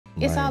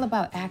It's all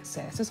about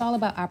access. It's all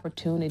about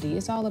opportunity.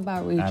 It's all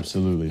about reach.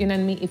 Absolutely. You know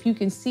what I mean? If you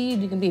can see it,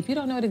 you can be. If you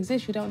don't know it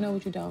exists, you don't know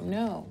what you don't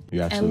know.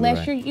 You're absolutely Unless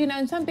right. you're, you know,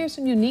 and there's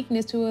some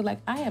uniqueness to it. Like,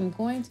 I am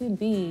going to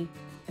be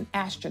an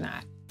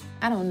astronaut.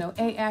 I don't know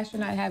a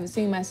astronaut, I haven't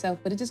seen myself,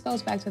 but it just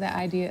goes back to the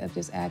idea of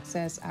just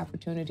access,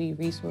 opportunity,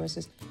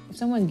 resources. If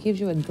someone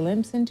gives you a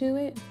glimpse into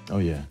it, oh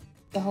yeah,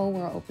 the whole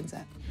world opens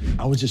up.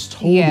 I was just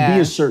told to be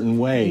a certain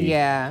way.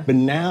 Yeah. But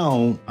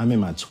now I'm in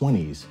my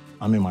 20s,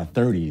 I'm in my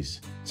 30s,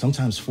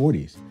 sometimes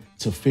 40s,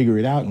 to figure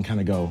it out and kind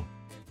of go,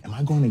 am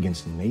I going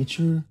against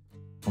nature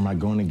or am I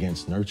going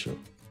against nurture?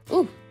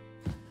 Ooh.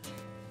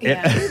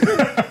 Yeah.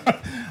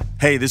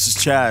 Hey, this is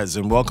Chaz,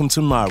 and welcome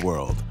to my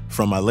world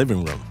from my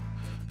living room.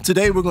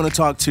 Today, we're going to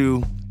talk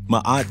to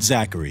Ma'at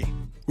Zachary.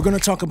 We're going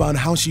to talk about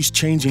how she's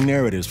changing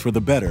narratives for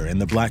the better in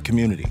the Black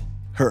community,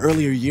 her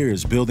earlier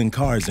years building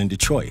cars in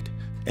Detroit,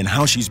 and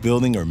how she's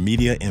building her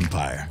media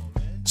empire.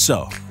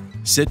 So,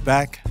 sit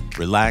back,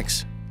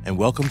 relax, and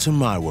welcome to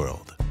my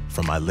world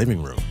from my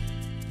living room.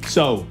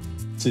 So,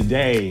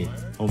 today,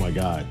 oh my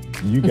God,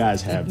 you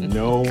guys have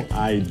no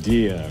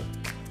idea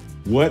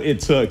what it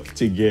took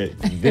to get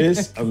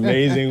this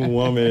amazing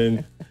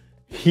woman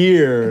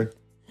here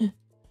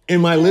in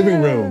my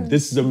living room.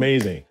 This is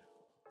amazing.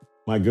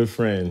 My good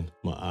friend,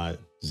 Ma'at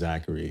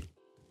Zachary.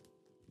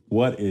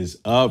 What is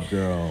up,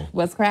 girl?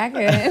 What's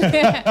cracking?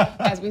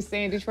 As we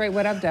say in Detroit,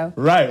 what up, though?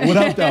 Right, what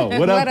up, though?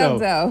 What up,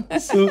 though?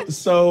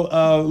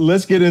 So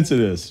let's get into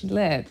this.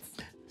 Let's.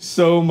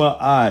 So,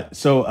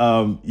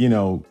 Ma'at, you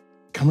know,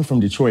 coming from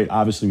Detroit,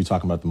 obviously we're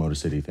talking about the Motor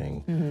City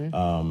thing.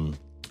 Mm-hmm.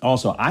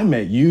 Also, I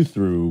met you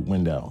through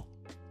Wendell.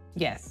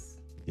 Yes.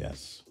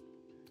 Yes.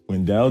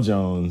 Wendell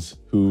Jones,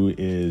 who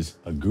is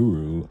a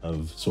guru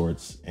of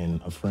sorts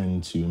and a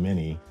friend to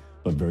many,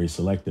 but very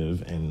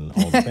selective and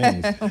all the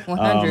things,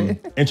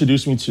 100.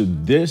 Introduced me to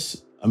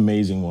this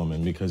amazing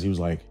woman because he was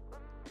like,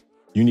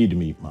 you need to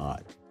meet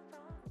Ma'at.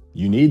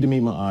 You need to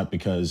meet Ma'at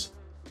because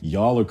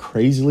y'all are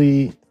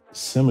crazily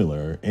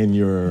similar in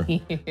your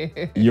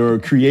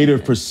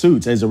creative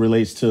pursuits as it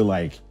relates to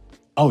like,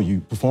 oh, you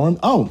performed?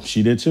 Oh,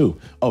 she did too.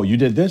 Oh, you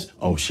did this?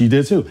 Oh, she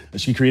did too.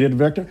 She created a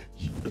vector?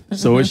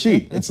 So is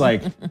she. It's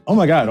like, oh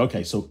my God,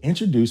 okay. So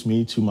introduce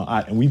me to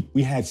Ma'at. And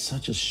we had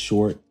such a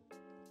short,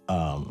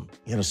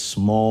 we had a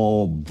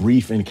small,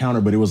 brief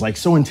encounter, but it was like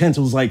so intense.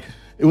 It was like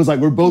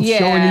we're both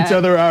showing each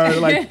other our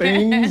like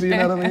things, you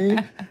know what I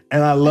mean?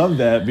 And I love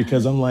that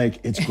because I'm like,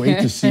 it's great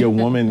to see a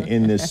woman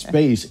in this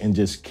space and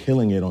just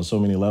killing it on so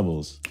many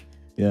levels.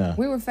 Yeah.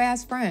 We were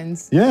fast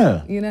friends.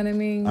 Yeah. You know what I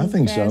mean? I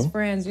think so. Fast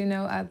friends, you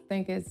know, I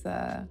think it's,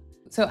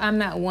 so I'm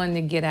not one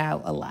to get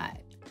out a lot.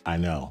 I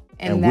know.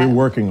 And we're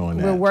working on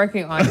that. We're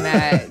working on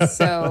that.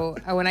 So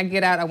when I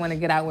get out, I want to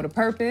get out with a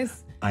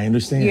purpose. I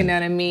understand. You know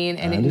what I mean?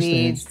 And it understand.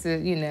 needs to,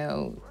 you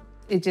know,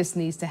 it just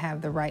needs to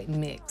have the right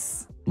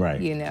mix.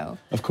 Right. You know?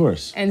 Of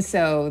course. And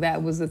so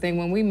that was the thing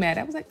when we met.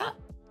 I was like,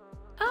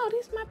 oh,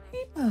 these are my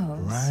people.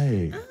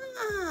 Right.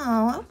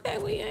 Oh, okay,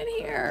 we in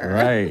here.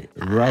 Right.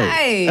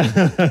 Hi.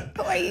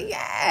 How are you?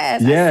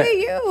 Yes, yeah. I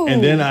see you.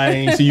 And then I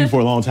ain't see you for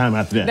a long time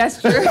after that.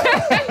 That's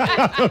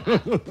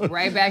true.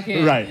 Right back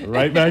in.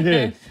 Right back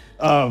in.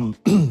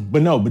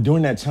 But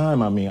during that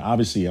time, I mean,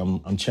 obviously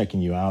I'm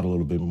checking you out a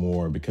little bit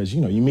more because,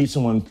 you know, you meet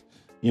someone,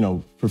 you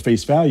know, for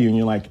face value and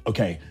you're like,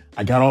 okay,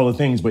 I got all the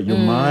things, but your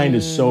mind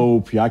is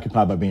so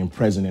preoccupied by being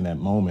present in that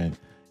moment.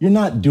 You're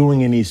not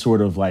doing any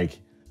sort of like,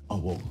 oh,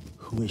 well,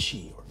 who is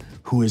she? Or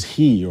who is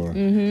he? Or,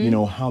 you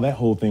know, how that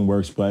whole thing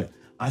works. But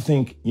I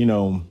think, you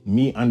know,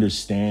 me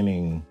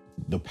understanding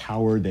the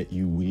power that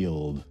you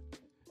wield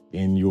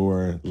in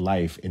your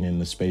life and in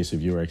the space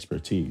of your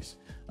expertise,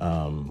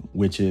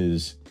 which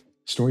is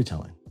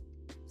storytelling.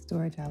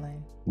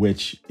 Storytelling.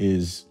 Which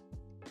is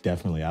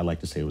definitely, I like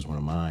to say it was one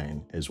of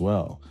mine as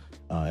well.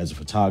 As a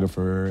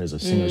photographer, as a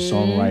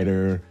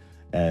singer-songwriter,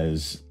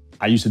 as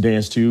I used to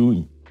dance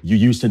too. You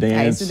used to dance.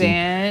 I used to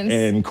dance.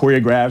 And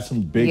choreograph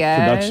some big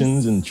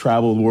productions and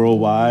travel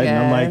worldwide.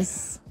 And I'm like,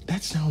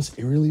 that sounds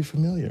eerily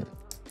familiar.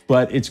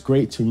 But it's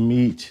great to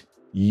meet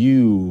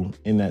you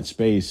in that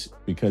space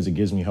because it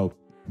gives me hope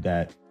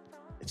that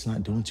it's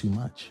not doing too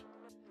much.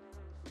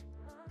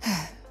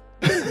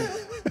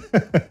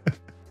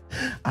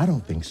 I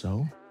don't think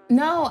so.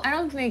 No, I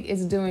don't think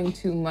it's doing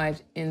too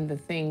much in the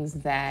things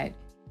that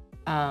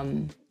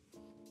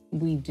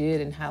we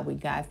did and how we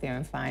got there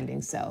and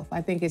finding self.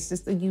 I think it's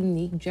just a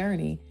unique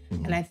journey.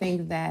 And I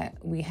think that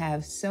we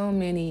have so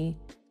many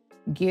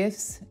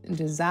gifts,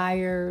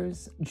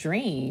 desires,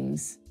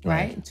 dreams,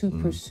 right, to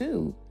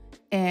pursue.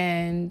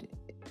 And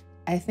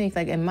I think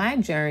like in my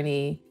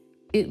journey,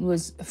 it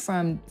was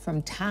from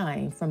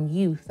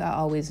youth. I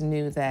always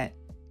knew that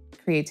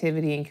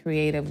creativity and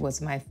creative was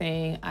my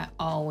thing. I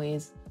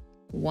always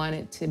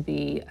wanted to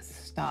be a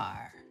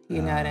star.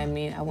 You know what I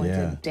mean? I wanted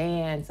to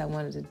dance. I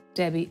wanted to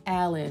Debbie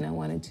Allen. I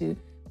wanted to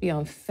be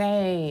on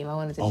Fame. I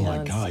wanted to be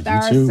on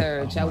Star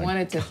Search. I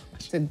wanted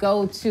to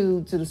go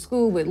to the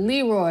school with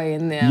Leroy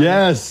and them.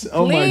 Yes.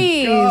 Oh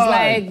Please, my God.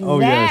 like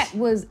that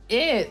was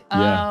it.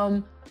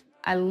 Yeah.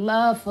 I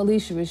love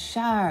Felicia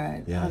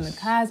Rashad on the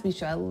Cosby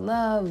Show. I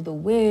love The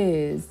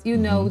Wiz, you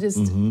know,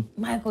 just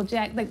Michael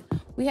Jackson. Like,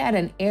 we had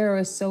an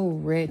era so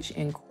rich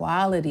in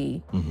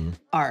quality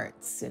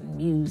arts and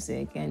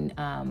music and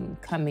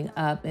coming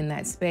up in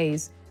that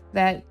space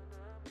that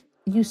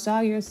you saw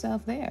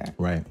yourself there.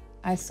 Right.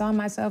 I saw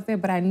myself there,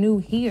 but I knew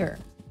here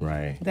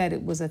that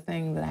it was a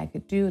thing that I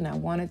could do and I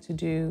wanted to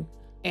do.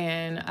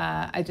 And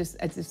I just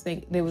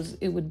think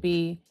it would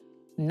be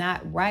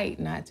not right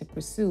not to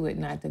pursue it,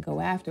 not to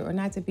go after, or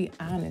not to be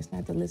honest,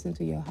 not to listen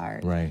to your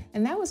heart. Right.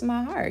 And that was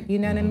my heart, you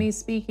know what I mean,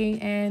 speaking.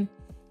 And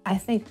I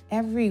think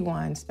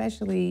everyone,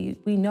 especially,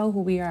 we know who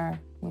we are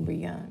when we're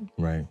young.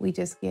 Right. We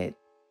just get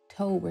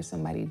told we're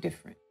somebody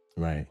different.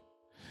 Right.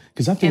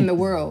 Because I think in the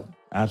world.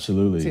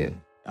 Absolutely. Too.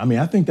 I mean,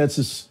 I think that's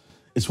just,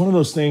 it's one of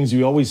those things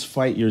you always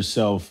fight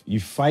yourself.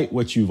 You fight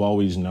what you've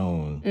always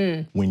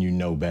known when you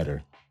know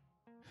better.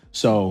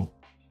 So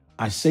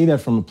I say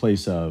that from a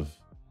place of,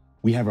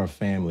 we have our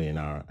family and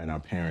our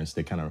parents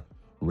that kind of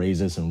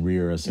raise us and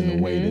rear us in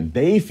the way that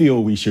they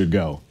feel we should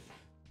go,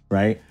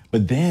 right?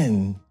 But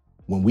then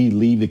when we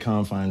leave the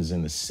confines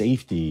and the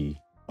safety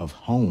of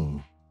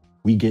home,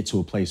 we get to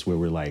a place where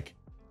we're like,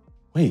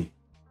 wait,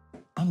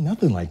 I'm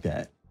nothing like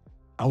that.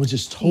 I was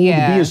just told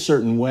to be a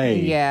certain way.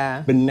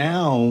 Yeah. But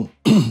now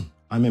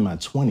I'm in my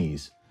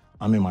 20s,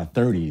 I'm in my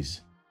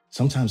 30s,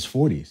 sometimes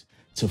 40s,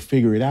 to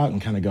figure it out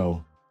and kind of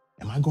go,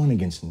 am I going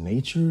against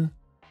nature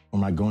or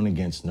am I going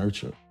against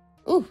nurture?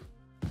 Ooh.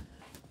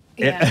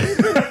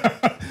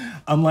 Yeah.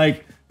 I'm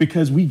like,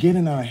 because we get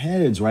in our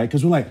heads, right?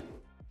 Because we're like,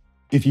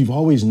 if you've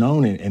always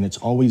known it and it's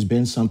always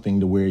been something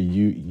to where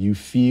you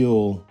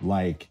feel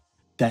like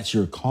that's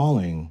your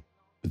calling,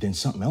 but then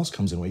something else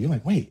comes in the way, you're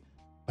like, wait,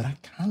 but I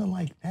kind of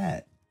like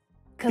that.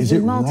 Because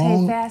we're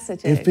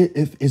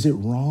multifaceted. Is it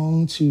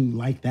wrong to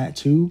like that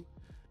too?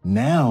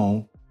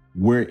 Now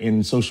we're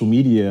in social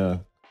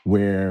media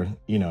where,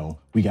 you know,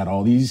 we got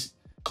all these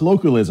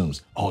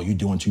colloquialisms. Oh, you're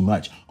doing too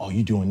much. Oh,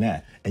 you're doing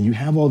that. And you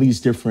have all these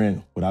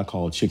different, what I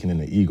call chicken and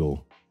the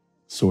eagle,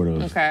 sort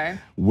of,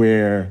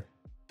 where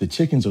the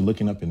chickens are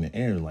looking up in the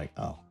air like,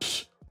 oh,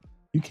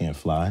 you can't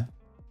fly.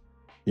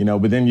 You know,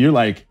 but then you're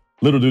like,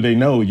 little do they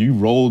know, you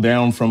roll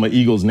down from an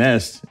eagle's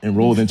nest and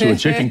rolled into a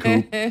chicken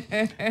coop.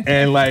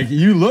 And like,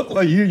 you look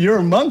like you're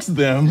amongst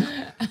them,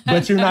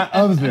 but you're not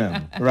of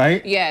them,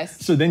 right?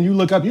 Yes. So then you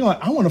look up, you're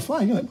like, I want to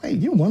fly. You're like, wait,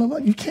 you're one of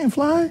us? You can't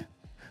fly?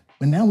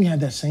 But now we have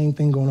that same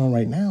thing going on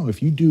right now.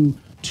 If you do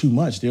too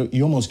much,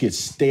 you almost get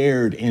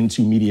stared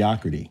into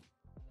mediocrity.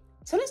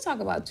 So let's talk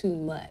about too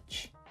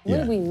much.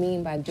 What do we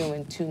mean by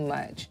doing too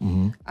much?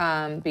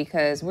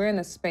 Because we're in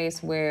a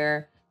space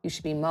where you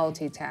should be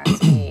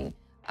multitasking,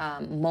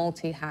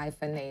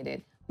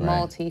 multi-hyphenated,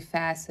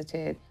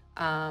 multifaceted.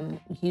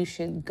 You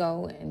should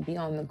go and be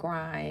on the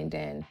grind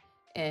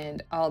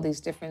and all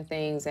these different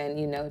things. And,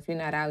 you know, if you're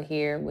not out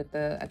here with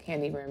I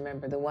can't even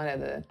remember one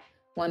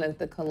of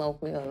the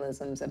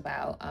colloquialisms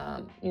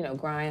about, you know,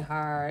 grind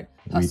hard,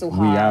 hustle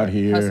hard, out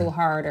here. Hustle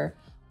harder,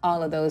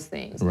 all of those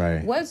things.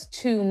 Right. What's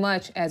too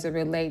much as it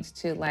relates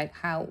to like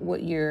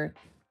what you're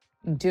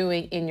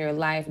doing in your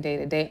life day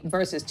to day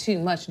versus too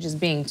much just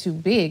being too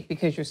big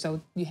because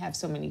you have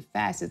so many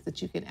facets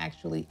that you can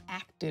actually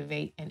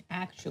activate and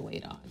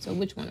actuate on. So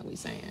which one are we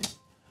saying?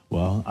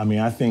 Well, I mean,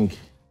 I think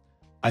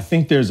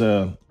there's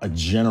a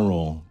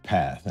general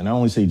path, and I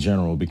only say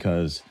general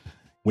because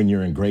when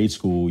you're in grade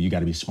school, you got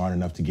to be smart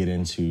enough to get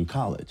into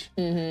college.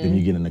 Then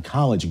you get into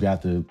college, you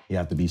have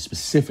to be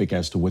specific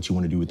as to what you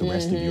want to do with the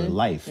rest of your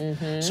life.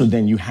 So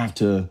then you have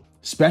to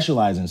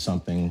specialize in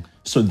something.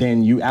 So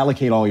then you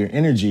allocate all your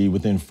energy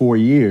within 4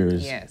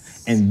 years.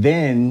 Yes. And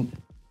then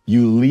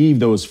you leave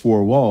those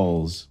four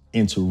walls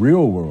into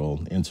real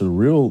world, into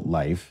real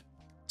life,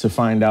 to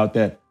find out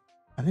that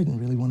I didn't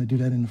really want to do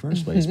that in the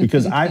first place.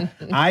 Because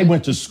I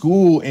went to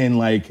school in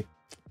like,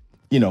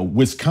 you know,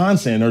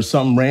 Wisconsin or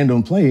some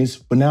random place,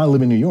 but now I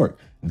live in New York.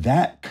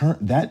 That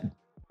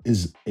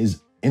is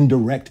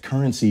indirect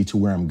currency to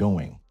where I'm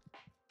going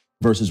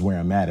versus where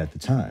I'm at the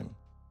time.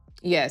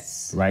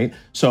 Yes. Right?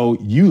 So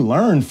you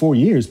learned 4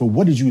 years, but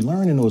what did you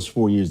learn in those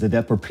 4 years? Did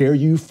that prepare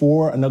you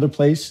for another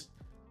place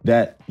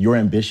that your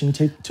ambition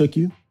took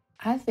you?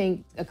 I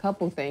think a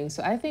couple things.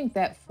 So I think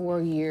that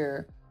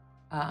 4-year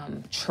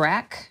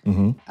track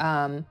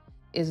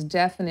is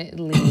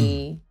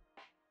definitely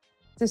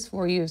this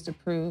 4 years to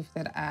prove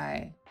that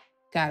I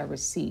got a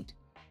receipt,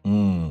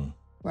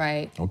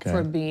 right? Okay.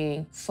 For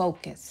being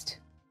focused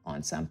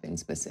on something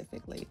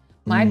specifically.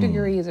 My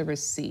degree is a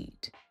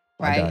receipt,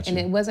 right? And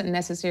it wasn't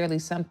necessarily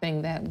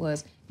something that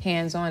was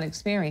hands-on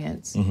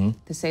experience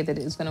to say that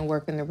it's gonna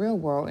work in the real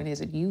world and is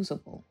it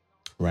usable?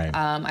 Right.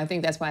 I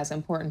think that's why it's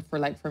important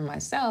for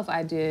myself,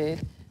 I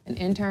did an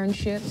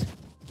internship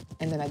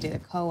and then I did a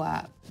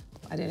co-op.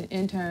 I did an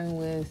intern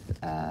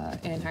with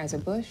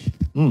Anheuser-Busch.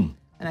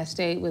 And I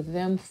stayed with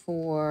them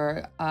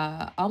for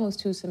almost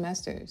 2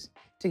 semesters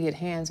to get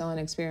hands-on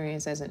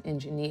experience as an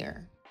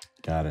engineer.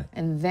 Got it.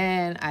 And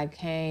then I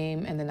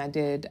came and then I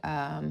did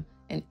an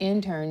an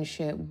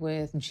internship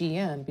with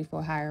GM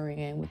before hiring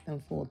in with them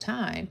full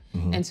time.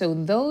 And so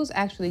those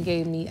actually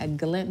gave me a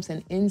glimpse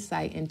and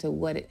insight into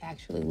what it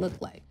actually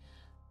looked like.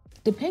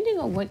 Depending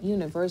on what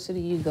university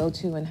you go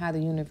to and how the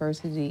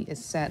university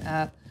is set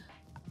up,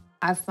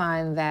 I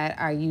find that,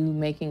 are you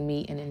making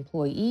me an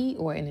employee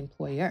or an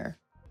employer?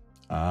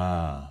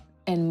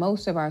 And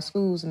most of our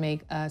schools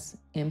make us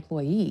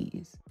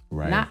employees,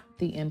 not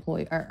the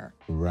employer.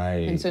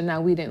 And so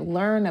now we didn't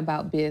learn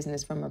about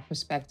business from a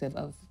perspective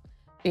of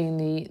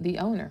being the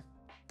owner.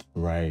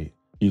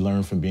 You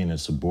learn from being a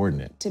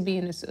subordinate. To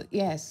being a,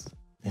 yes.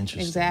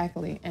 Interesting.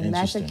 Exactly. And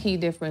that's a key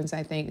difference,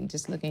 I think,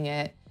 just looking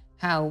at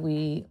how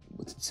we,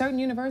 certain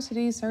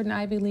universities, certain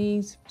Ivy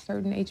Leagues,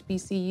 certain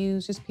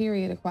HBCUs, just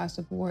period across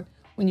the board,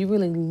 when you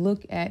really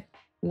look at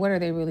what are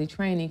they really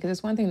training, because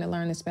it's one thing to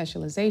learn a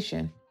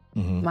specialization.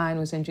 Mine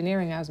was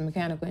engineering. I was a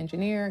mechanical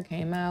engineer,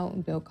 came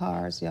out, built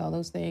cars, did all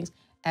those things.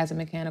 As a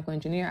mechanical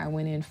engineer, I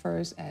went in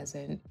first as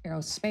an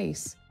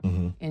aerospace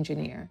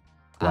engineer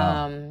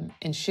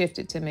and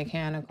shifted to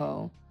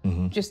mechanical.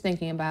 Just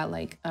thinking about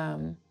like,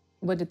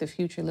 what did the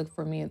future look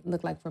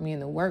like for me in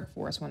the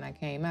workforce when I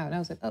came out? And I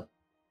was like, oh,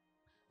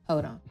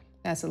 hold on.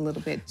 That's a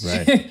little bit,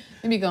 let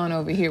me go on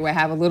over here where I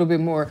have a little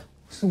bit more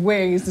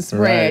ways to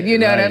spread, you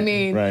know what I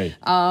mean?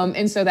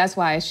 And so that's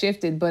why I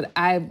shifted. But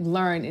I've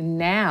learned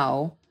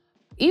now,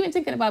 even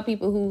thinking about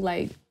people who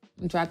like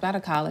dropped out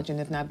of college and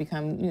have not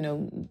become, you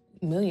know,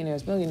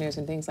 millionaires, billionaires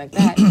and things like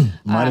that.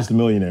 Minus the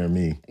millionaire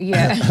me.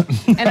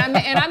 And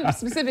I'm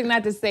specific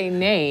not to say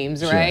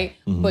names, right?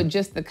 But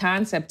just the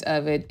concept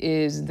of it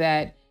is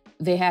that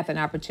they have an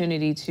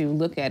opportunity to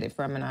look at it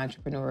from an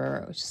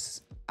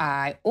entrepreneur's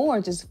eye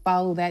or just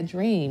follow that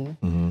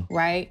dream,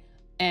 right?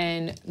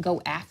 And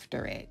go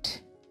after it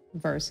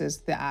versus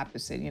the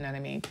opposite, you know what I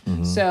mean?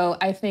 So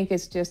I think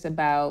it's just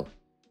about,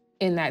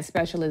 in that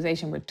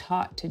specialization, we're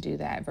taught to do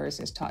that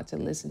versus taught to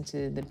listen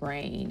to the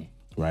brain.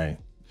 Right.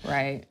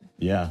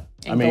 Yeah.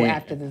 And go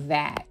after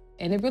that.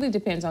 And it really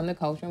depends on the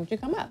culture in which you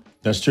come up.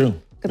 That's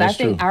true. Because I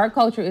think our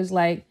culture is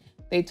like,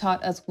 they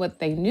taught us what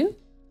they knew.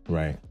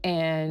 Right.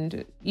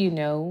 And, you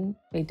know,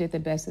 they did the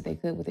best that they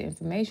could with the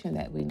information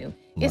that we knew.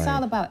 It's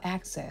all about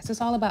access. It's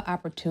all about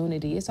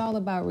opportunity. It's all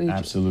about reach.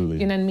 Absolutely.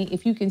 You know what I mean?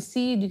 If you can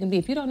see it, you can be.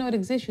 If you don't know it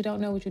exists, you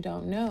don't know what you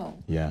don't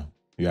know. Yeah,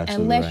 you're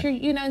absolutely Unless you're,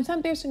 you know,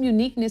 and there's some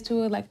uniqueness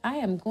to it. Like, I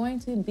am going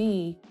to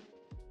be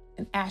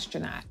an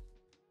astronaut.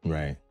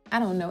 Right. I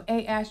don't know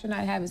a astronaut,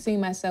 I haven't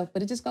seen myself,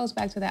 but it just goes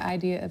back to the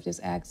idea of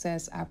just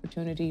access,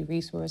 opportunity,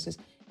 resources.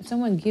 If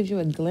someone gives you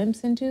a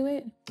glimpse into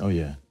it, oh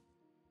yeah,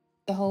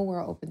 the whole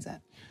world opens up.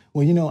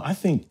 Well, you know, I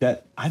think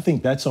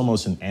that's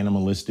almost an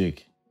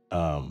animalistic,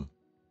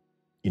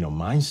 you know,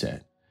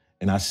 mindset.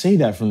 And I say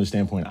that from the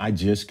standpoint, I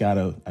just got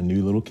a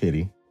new little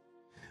kitty.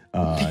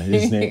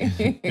 His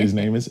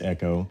name is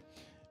Echo.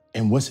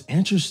 And what's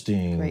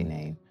interesting. Great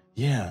name.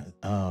 Yeah.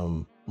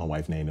 My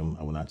wife named him.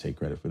 I will not take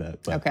credit for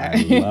that. But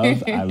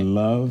okay. I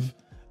love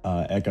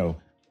Echo.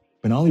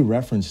 But I only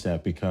reference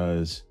that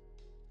because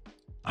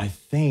I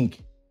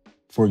think,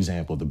 for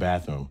example, the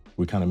bathroom,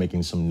 we're kind of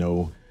making some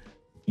no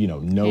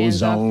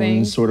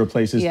zone sort of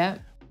places. Yeah.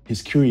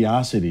 His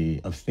curiosity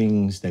of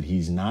things that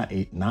he's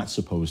not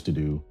supposed to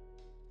do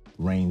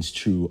reigns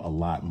true a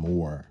lot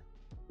more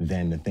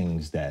than the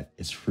things that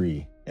is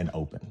free and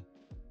open,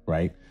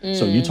 right?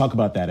 So you talk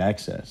about that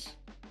access.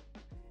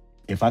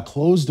 If I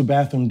close the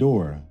bathroom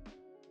door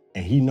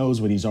and he knows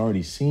what he's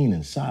already seen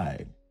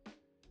inside,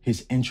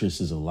 his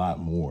interest is a lot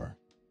more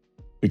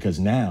because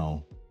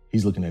now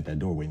he's looking at that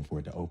door waiting for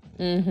it to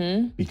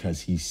open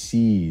because he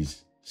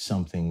sees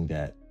something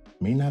that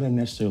may not have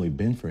necessarily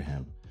been for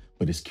him,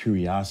 but his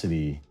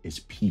curiosity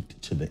is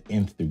piqued to the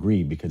nth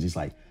degree because he's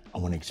like, I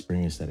want to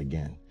experience that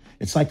again.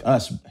 It's like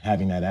us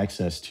having that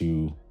access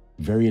to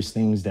various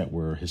things that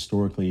were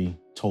historically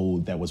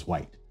told that was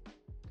white.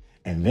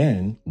 And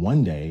then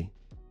one day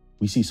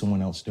we see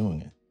someone else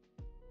doing it.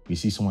 We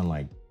see someone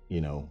like,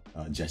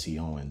 Jesse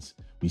Owens.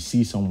 We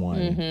see someone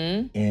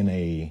in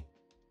a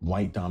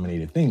white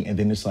dominated thing. And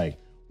then it's like,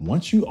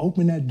 once you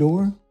open that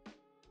door,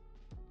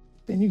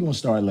 then you're gonna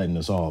start letting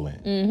us all in.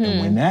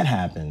 And when that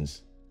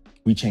happens,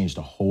 we change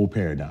the whole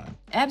paradigm.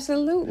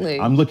 Absolutely.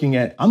 I'm looking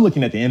at the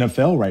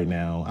NFL right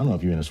now. I don't know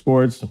if you're into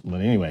sports,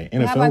 but anyway,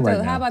 NFL right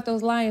now. How about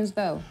those Lions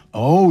though?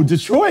 Oh,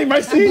 Detroit,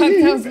 my city. How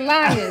about those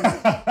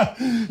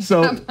Lions?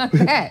 So, how about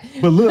that?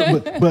 But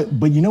look,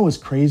 but you know what's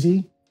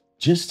crazy?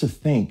 Just to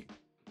think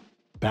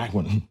back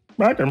in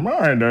my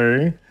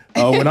day,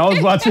 when I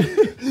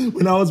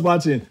was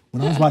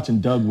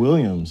watching Doug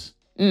Williams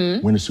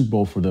win the Super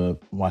Bowl for the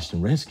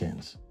Washington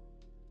Redskins,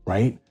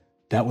 right?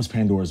 That was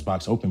Pandora's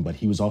box open, but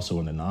he was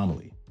also an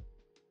anomaly.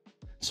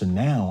 So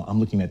now I'm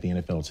looking at the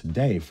NFL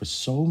today. For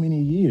so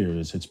many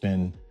years, it's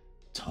been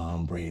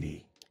Tom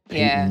Brady,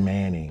 Peyton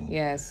Manning,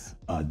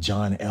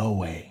 John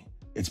Elway.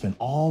 It's been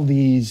all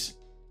these,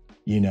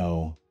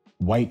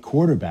 white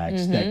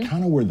quarterbacks that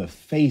kind of were the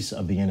face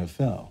of the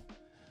NFL.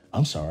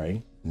 I'm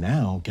sorry,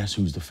 now guess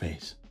who's the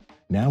face?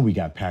 Now we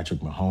got Patrick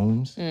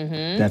Mahomes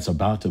that's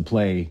about to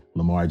play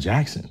Lamar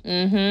Jackson.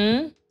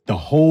 the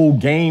whole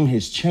game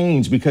has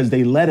changed because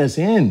they let us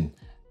in.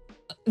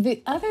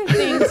 The other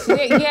thing,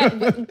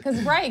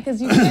 because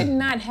you could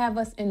not have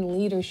us in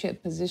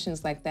leadership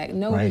positions like that.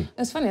 No,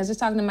 It's funny. I was just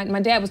talking to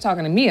my dad was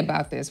talking to me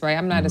about this, right?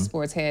 I'm not a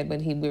sports head,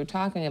 but we were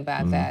talking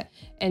about that,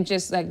 and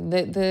just like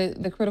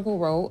the critical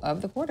role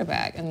of the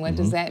quarterback, and what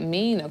does that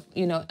mean,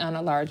 on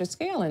a larger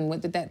scale, and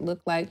what did that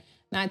look like?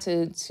 Not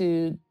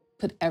to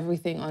put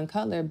everything on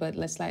color, but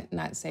let's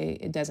not say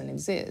it doesn't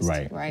exist,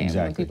 right? Exactly. And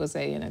when people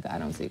say, I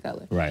don't see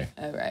color, right?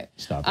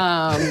 Stop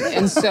it.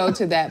 And so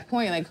to that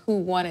point, like, who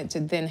wanted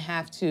to then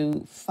have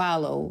to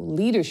follow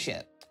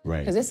leadership, right?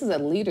 Because this is a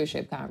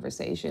leadership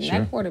conversation.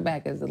 That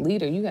quarterback is the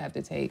leader. You have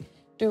to take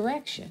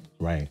direction,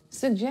 right?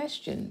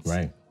 Suggestions,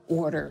 right?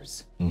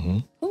 Orders.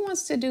 Who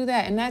wants to do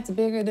that? And that's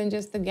bigger than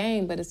just the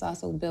game, but it's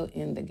also built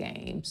in the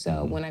game.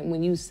 So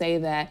when you say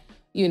that,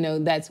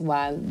 that's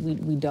why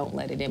we don't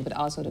let it in. But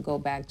also to go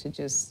back to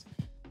just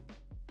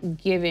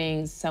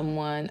giving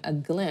someone a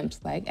glimpse,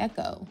 like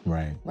Echo.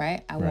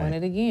 Right? I want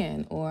it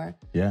again, or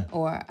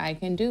I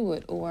can do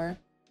it, or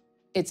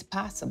it's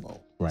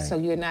possible. So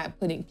you're not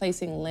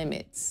placing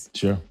limits.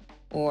 Sure.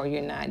 Or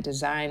you're not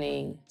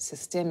designing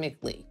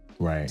systemically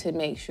to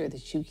make sure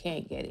that you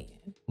can't get in.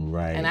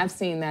 Right. And I've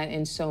seen that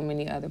in so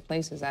many other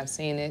places. I've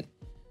seen it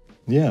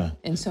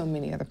in so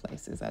many other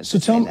places. So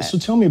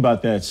tell me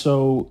about that.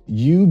 So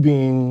you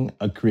being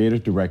a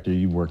creative director,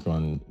 you worked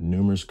on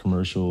numerous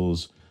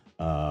commercials,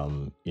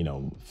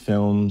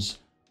 films,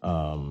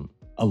 a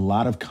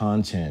lot of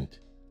content.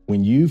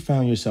 When you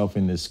found yourself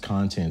in this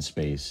content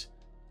space,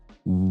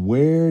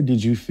 where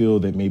did you feel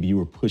that maybe you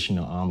were pushing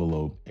the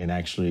envelope and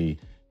actually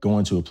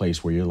going to a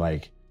place where you're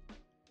like,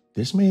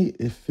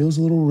 it feels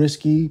a little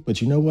risky,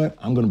 but you know what?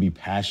 I'm going to be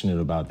passionate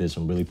about this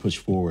and really push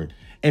forward.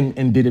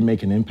 And did it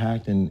make an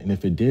impact? And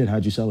if it did,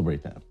 how'd you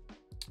celebrate that?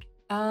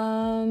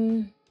 I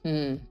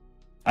know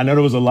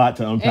there was a lot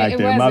to unpack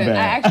there. My bad.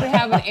 I actually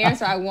have an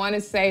answer I want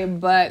to say,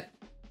 but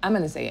I'm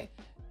going to say it.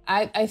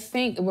 I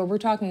think when we're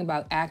talking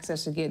about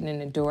access to getting in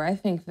the door, I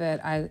think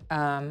that I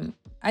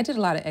did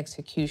a lot of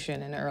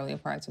execution in the earlier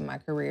parts of my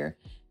career,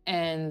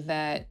 and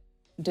that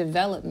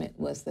development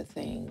was the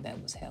thing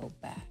that was held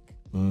back.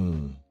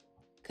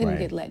 Couldn't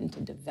get let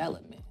into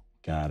development.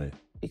 Got it.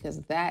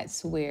 Because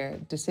that's where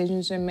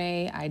decisions are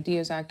made,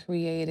 ideas are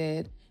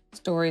created,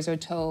 stories are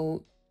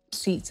told,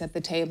 seats at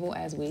the table,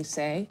 as we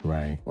say.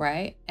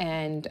 Right?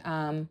 And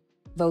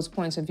those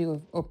points of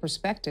view or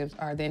perspectives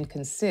are then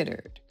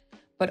considered.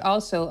 But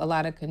also a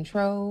lot of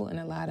control and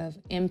a lot of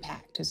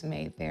impact is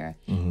made there.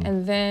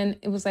 And then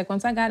it was like,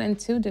 once I got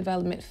into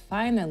development,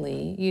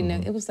 finally,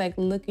 it was like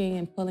looking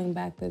and pulling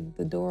back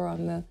the door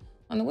on the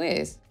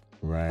whiz.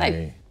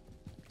 Like,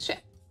 shit.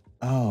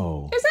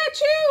 Oh. Is that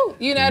you?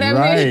 You know what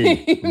I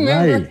mean?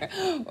 Remember,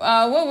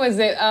 what was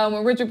it?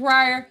 When Richard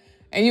Pryor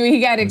and he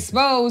got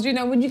exposed,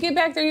 when you get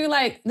back there, you're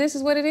like, this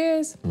is what it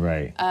is?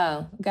 Right.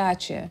 Oh,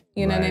 gotcha.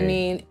 You know what I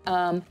mean?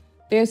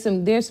 There's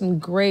some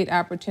great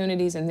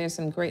opportunities, and there's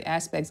some great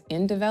aspects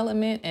in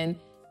development, and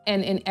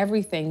in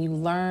everything. You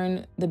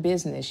learn the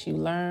business, you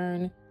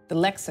learn the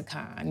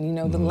lexicon,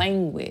 the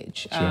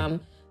language. Sure.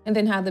 And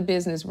then how the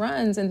business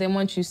runs. And then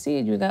once you see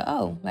it, you go,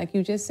 oh, like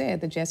you just said,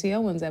 the Jesse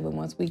Owens of it,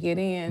 once we get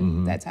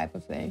in, that type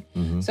of thing.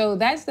 So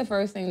that's the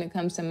first thing that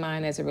comes to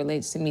mind as it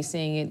relates to me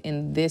seeing it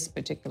in this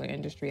particular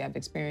industry. I've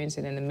experienced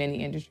it in the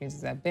many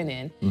industries that I've been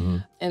in.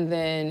 And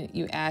then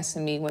you asked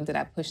me, when did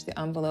I push the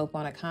envelope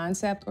on a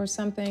concept or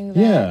something?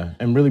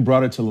 And really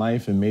brought it to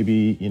life, and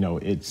maybe,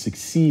 it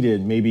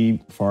succeeded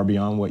maybe far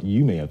beyond what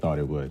you may have thought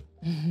it would.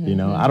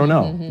 I don't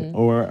know.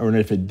 Or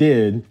if it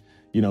did,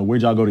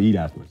 where'd y'all go to eat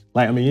afterwards?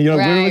 Like, I mean,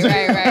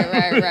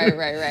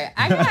 right.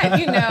 I got,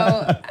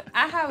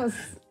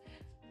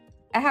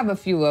 I have a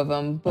few of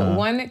them, but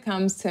one that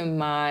comes to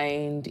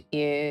mind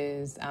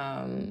is,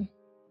 I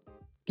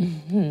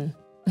love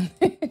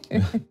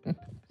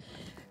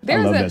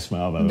that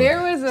smile, by the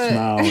way.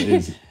 Smile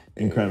is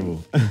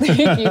incredible.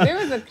 Thank you. There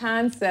was a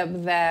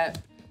concept that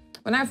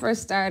when I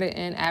first started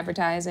in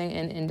advertising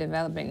and in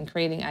developing and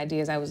creating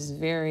ideas, I was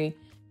very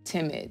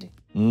timid.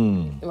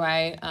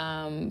 Right?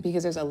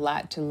 Because there's a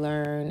lot to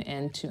learn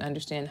and to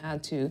understand how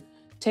to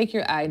take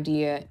your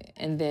idea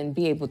and then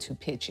be able to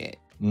pitch it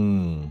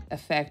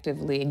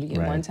effectively. And you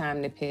get one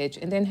time to pitch,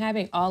 and then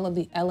having all of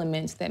the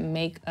elements that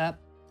make up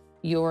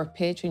your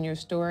pitch and your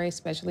story,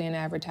 especially in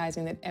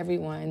advertising, that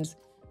everyone's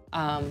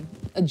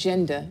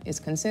agenda is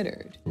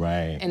considered.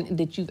 Right. And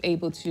that you're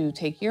able to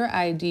take your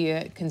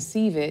idea,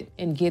 conceive it,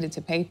 and get it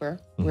to paper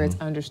where it's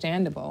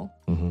understandable,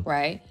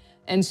 right?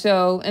 And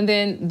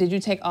then did you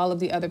take all of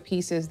the other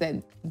pieces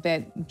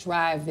that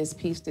drive this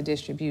piece to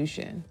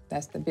distribution?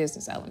 That's the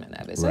business element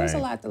of it. So there's a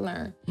lot to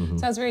learn.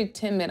 So I was very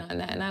timid on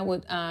that, and I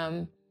would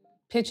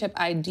pitch up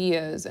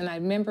ideas. And I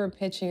remember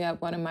pitching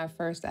up one of my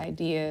first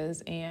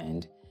ideas,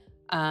 and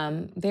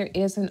there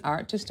is an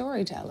art to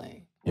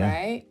storytelling,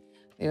 right?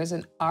 There's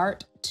an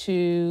art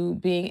to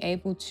being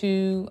able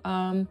to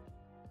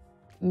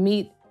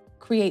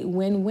create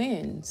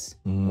win-wins,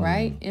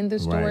 right? In the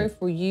story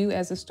for you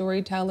as a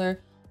storyteller.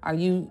 Are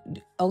you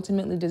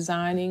ultimately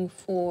designing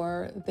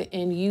for the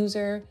end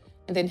user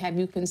And then have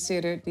you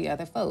considered the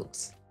other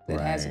folks that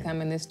has Right.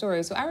 come in this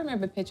story? So I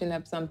remember pitching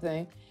up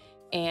something,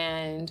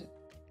 and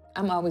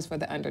I'm always for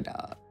the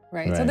underdog,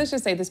 right? So Right. let's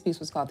just say this piece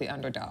was called The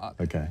Underdog.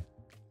 Okay.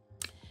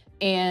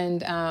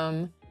 And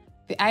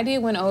the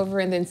idea went over,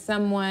 and then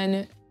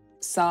someone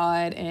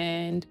saw it,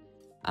 and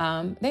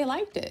they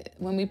liked it.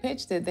 When we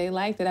pitched it, they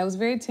liked it. I was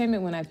very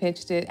timid when I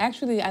pitched it.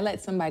 Actually, I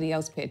let somebody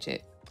else pitch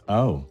it,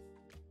 Oh.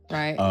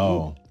 right?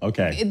 Oh,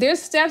 okay.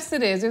 There's steps to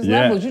this. There's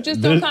Yeah. levels. You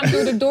just don't come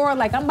through the door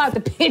like I'm about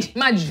to pitch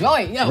my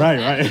joint. Yo,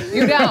 Right.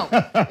 You don't.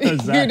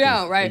 Exactly. You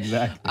don't, right?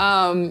 Exactly.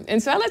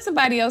 And so I let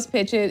somebody else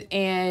pitch it,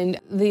 and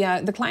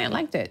the client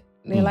liked it.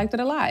 They liked it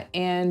a lot.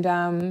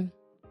 And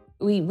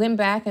we went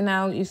back, and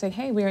now you say,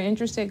 hey, we're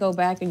interested. Go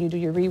back and you do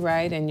your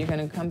rewrite, and you're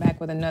going to come back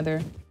with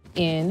another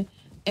in.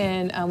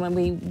 And when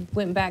we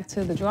went back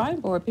to the drawing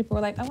board, people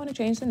were like, I want to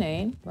change the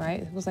name, right?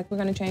 It was like, we're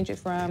going to change it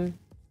from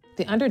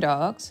the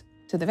Underdogs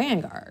to the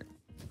Vanguard.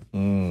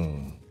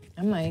 I'm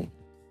like,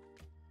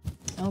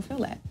 I don't feel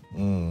that.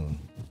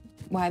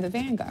 Why the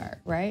Vanguard,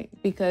 right?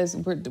 Because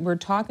we're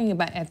talking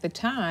about, at the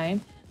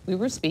time, we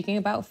were speaking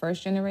about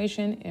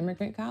first-generation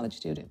immigrant college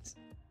students.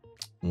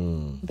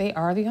 They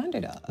are the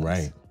underdogs.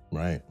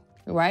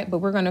 Right? But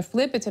we're going to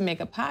flip it to make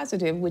a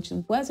positive, which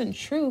wasn't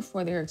true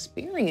for their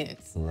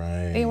experience.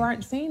 Right. They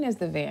weren't seen as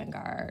the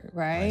vanguard,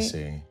 right? I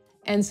see.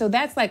 And so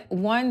that's like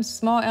one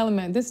small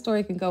element. This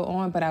story can go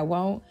on, but I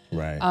won't.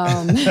 Right.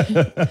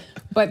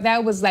 But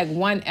that was like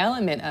one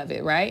element of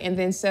it, right? And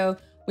then so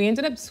we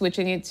ended up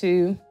switching it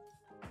to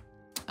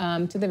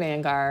the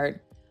Vanguard,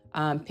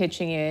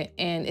 pitching it,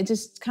 and it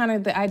just kind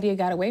of, the idea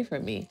got away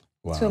from me.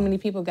 Wow. So many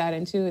people got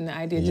into, and the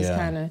idea just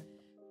kind of,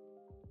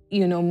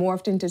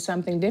 morphed into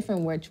something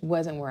different, which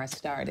wasn't where I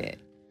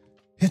started.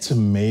 It's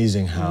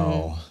amazing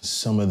how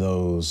some of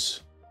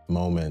those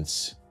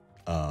moments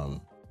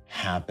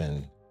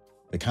happen.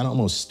 It kind of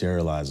almost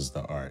sterilizes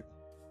the art.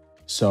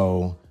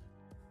 So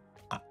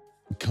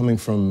coming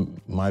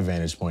from my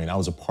vantage point, I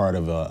was a part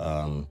of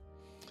a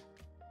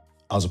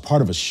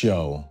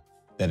show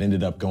that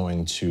ended up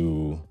going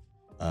to,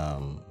 I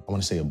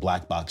want to say a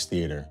black box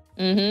theater,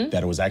 that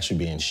it was actually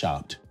being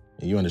shopped.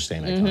 You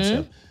understand that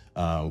concept,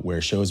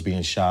 where shows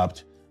being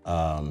shopped.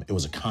 It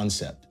was a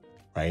concept,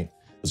 right?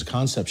 It was a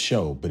concept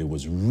show, but it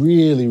was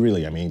really,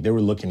 really, I mean, they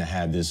were looking to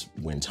have this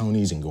win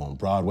Tonys and go on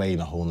Broadway and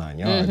the whole 9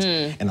 yards.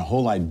 And the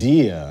whole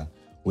idea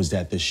was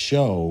that the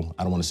show,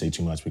 I don't want to say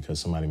too much because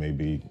somebody may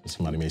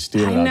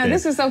steal it I out know, there.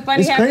 this is so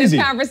funny It's having crazy.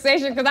 this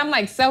conversation, because I'm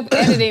like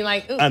self-editing,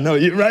 like, ooh, I know,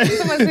 you're right.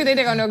 someone see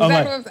they're gonna know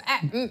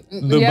exactly like,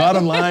 what I'm The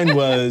bottom line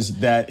was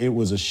that it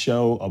was a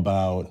show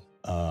about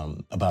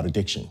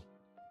addiction.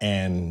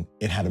 And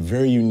it had a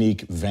very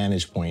unique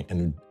vantage point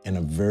and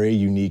a very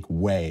unique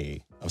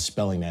way of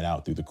spelling that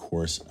out through the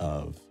course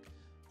of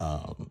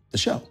the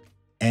show.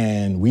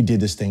 And we did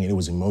this thing, and it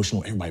was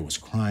emotional. Everybody was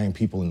crying.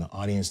 People in the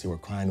audience, they were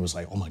crying. It was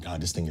like, oh my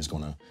God, this thing is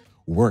gonna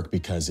work,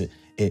 because it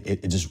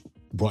just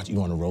brought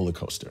you on a roller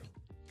coaster.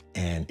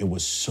 And it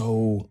was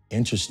so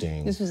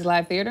interesting. This was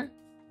live theater?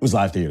 It was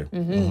live theater.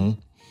 And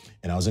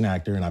I was an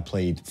actor, and I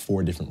played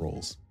 4 different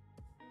roles.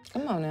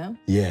 Come on now.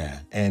 Yeah,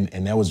 and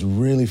that was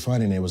really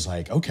fun. And it was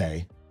like,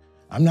 okay,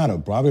 I'm not a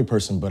Broadway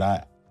person, but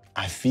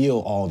I feel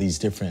all these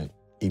different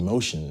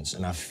emotions,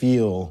 and I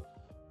feel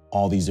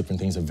all these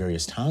different things at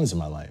various times in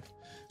my life.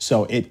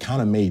 So it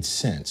kind of made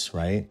sense,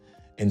 right?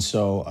 And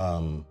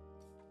so,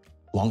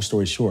 long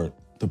story short,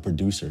 the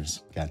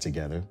producers got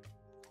together,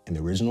 and the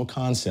original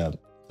concept,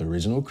 the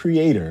original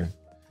creator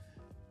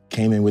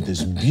came in with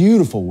this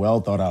beautiful,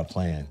 well thought out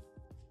plan.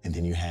 And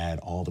then you had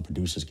all the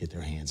producers get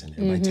their hands in it.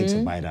 Everybody takes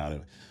a bite out of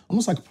it.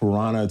 Almost like a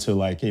piranha to,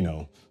 like,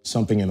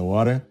 something in the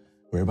water,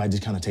 where everybody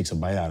just kind of takes a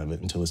bite out of it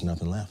until there's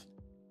nothing left.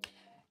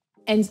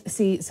 And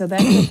see, so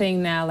that's the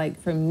thing now, like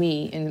for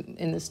me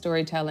in the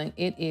storytelling,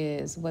 it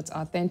is what's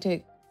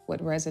authentic, what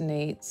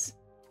resonates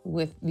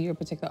with your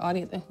particular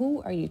audience, and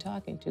who are you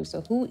talking to?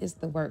 So who is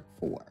the work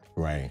for?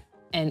 Right.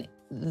 And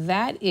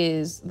that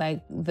is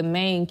like the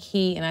main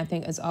key, and I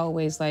think it's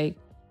always like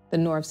the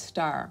North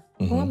Star.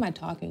 Who am I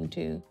talking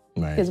to?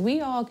 Right. Because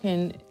we all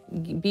can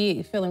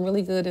be feeling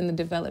really good in the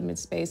development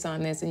space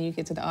on this, and you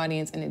get to the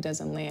audience and it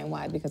doesn't land.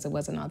 Why? Because it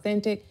wasn't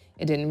authentic,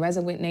 it didn't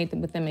resonate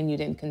with them, and you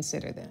didn't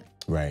consider them.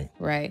 Right.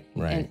 Right?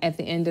 Right. And at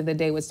the end of the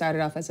day, what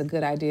started off as a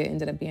good idea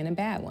ended up being a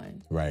bad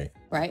one. Right.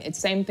 Right? It's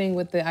same thing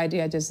with the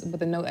idea with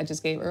the note I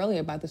just gave earlier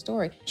about the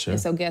story. Sure.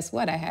 And so guess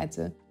what? I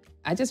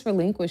just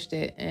relinquished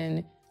it,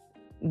 and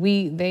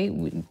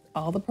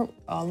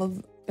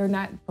they're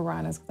not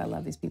piranhas, because I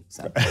love these people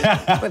so.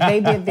 But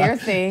they did their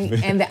thing,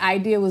 and the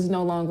idea was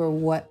no longer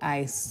what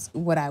I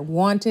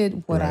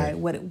wanted, what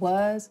it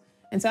was.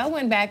 And so I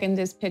went back and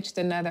just pitched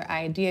another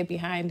idea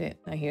behind it.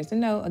 Now here's the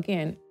note.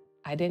 Again,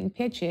 I didn't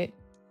pitch it.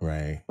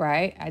 Right.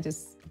 Right? I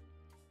just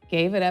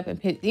gave it up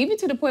and pitched, even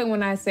to the point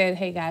when I said,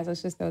 hey guys,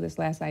 let's just throw this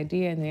last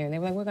idea in there. And they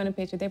were like, we're gonna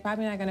pitch it. They're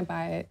probably not gonna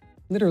buy it.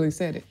 Literally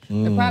said it.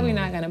 They're probably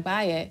not gonna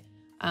buy it,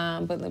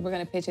 but we're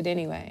gonna pitch it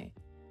anyway.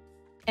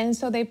 And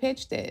so they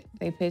pitched it.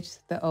 They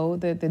pitched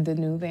the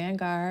new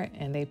Vanguard,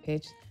 and they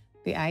pitched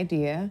the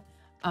idea.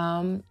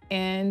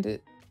 And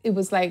it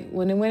was like,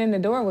 when it went in the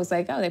door, it was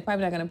like, oh, they're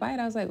probably not gonna buy it.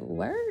 I was like,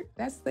 word?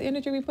 That's the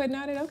energy we putting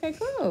out it? Okay,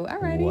 cool, all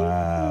righty.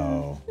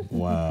 Wow,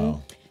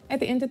 wow. At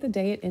the end of the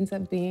day, it ends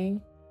up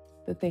being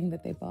the thing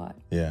that they bought.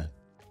 Yeah,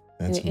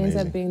 that's and it amazing. ends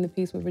up being the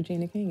piece with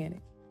Regina King in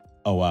it.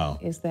 Oh, wow.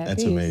 It's that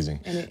That's piece. amazing.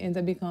 And it ends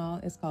up being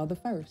called the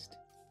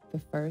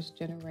first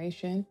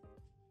generation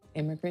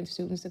immigrant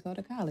students to go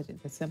to college.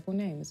 The simple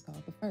name is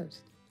called the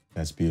first.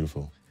 That's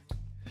beautiful.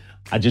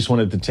 I just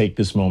wanted to take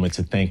this moment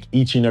to thank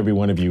each and every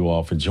one of you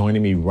all for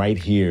joining me right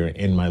here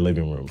in my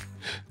living room.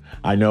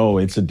 I know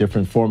it's a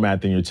different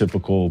format than your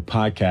typical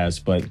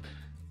podcast, but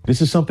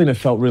this is something that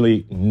felt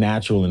really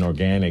natural and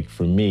organic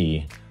for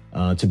me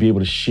to be able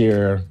to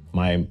share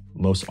my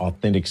most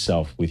authentic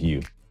self with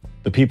you.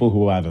 The people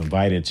who I've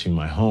invited to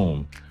my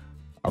home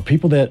are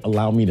people that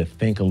allow me to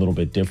think a little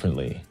bit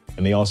differently,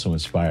 and they also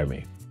inspire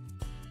me.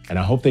 And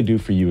I hope they do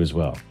for you as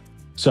well.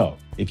 So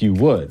if you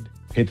would,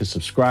 hit the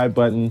subscribe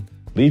button,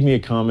 leave me a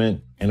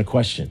comment and a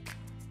question.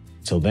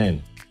 Till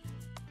then,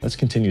 let's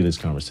continue this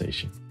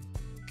conversation.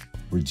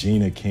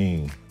 Regina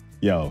King,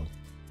 yo,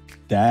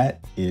 that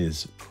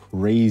is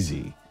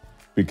crazy.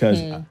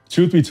 Because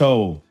truth be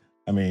told,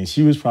 I mean,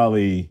 she was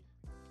probably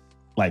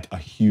like a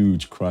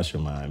huge crush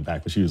of mine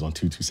back when she was on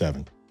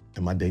 227.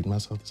 Am I dating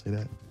myself to say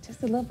that?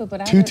 Just a little bit,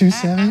 but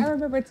 227? I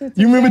remember 227.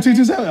 You remember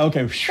 227?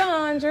 Okay.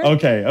 Sandra.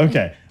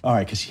 Okay. All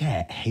right, because she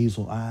had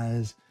hazel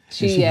eyes. And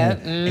she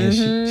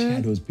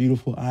had those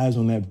beautiful eyes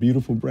on that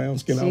beautiful brown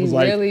skin. I was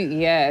like,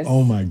 yes.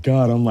 Oh my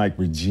God. I'm like,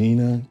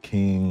 Regina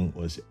King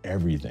was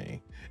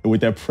everything. And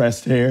with that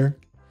pressed hair.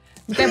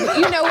 You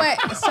know what?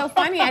 It's so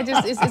funny.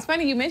 It's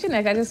funny you mentioned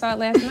that. I just saw it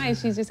last night.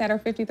 She just had her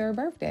 53rd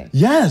birthday.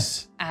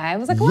 Yes. I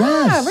was like,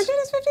 wow,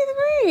 Regina's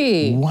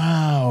 53.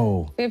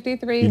 Wow.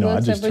 53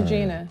 looks of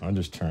Regina. I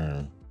just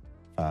turned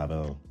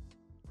 50.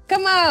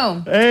 Come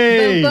on.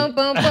 Hey. Boom,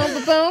 boom, boom,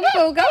 boom, boom,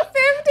 boom. Go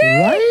 50.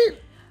 Right?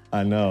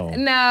 I know.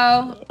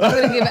 No,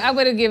 I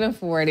would have given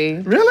 40.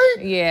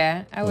 Really?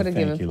 Yeah, I would have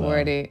given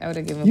 40. I would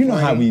have given 40. You know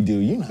how we do.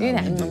 You know how we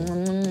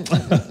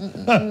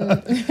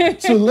do.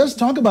 So let's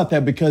talk about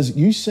that, because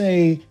you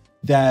say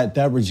that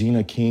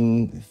Regina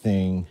King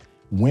thing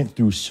went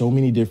through so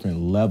many different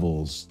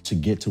levels to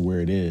get to where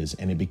it is,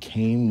 and it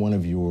became one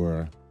of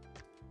your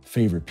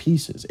favorite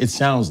pieces. It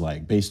sounds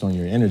like, based on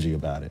your energy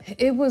about it.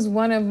 It was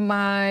one of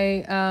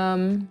my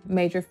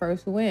major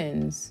first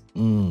wins.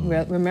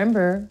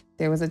 Remember,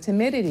 there was a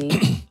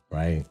timidity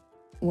right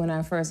when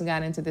I first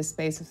got into this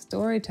space of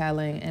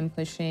storytelling and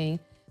pushing.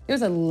 There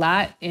was a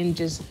lot in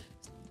just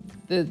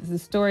the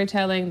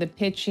storytelling, the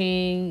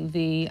pitching,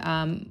 the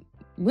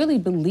really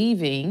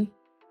believing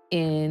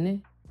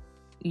in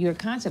your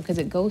concept, because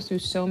it goes through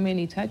so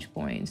many touch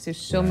points.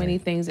 There's so many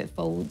things that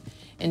fold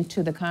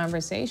into the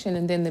conversation.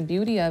 And then the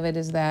beauty of it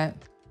is that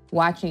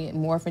watching it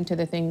morph into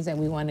the things that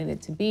we wanted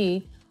it to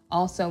be,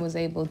 also was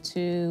able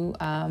to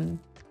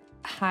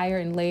hire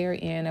and layer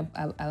in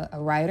a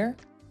writer,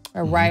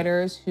 or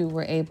writers who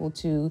were able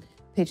to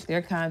pitch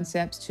their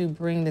concepts to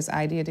bring this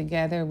idea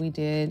together. We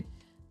did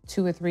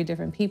 2 or 3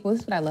 different people. This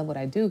is what I love what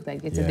I do. I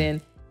get to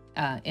then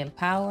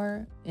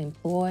empower,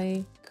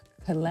 employ,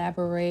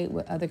 collaborate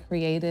with other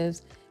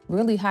creatives,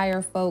 really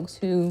hire folks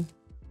who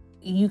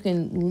you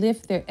can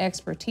lift their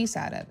expertise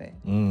out of it.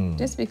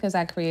 Just because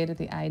I created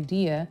the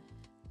idea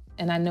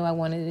and I know I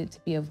wanted it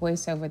to be a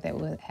voiceover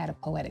that had a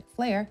poetic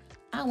flair,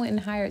 I went and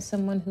hired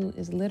someone who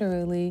is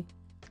literally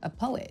a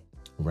poet.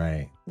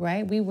 Right.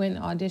 We went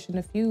and auditioned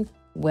a few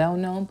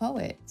well-known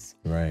poets.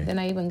 Right. Then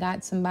I even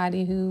got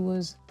somebody who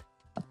was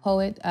a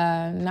poet,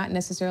 not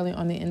necessarily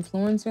on the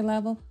influencer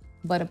level,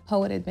 but a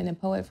poet, had been a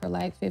poet for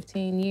like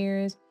 15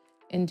 years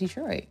in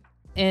Detroit.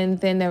 And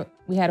then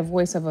we had a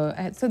voice of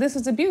so this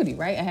is the beauty,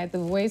 right? I had the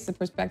voice, the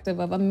perspective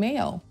of a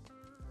male,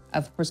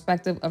 a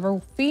perspective of a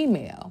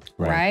female,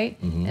 right?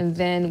 And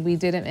then we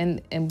did it,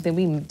 and then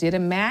we did a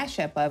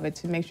mashup of it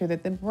to make sure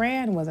that the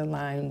brand was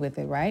aligned with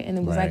it, right? And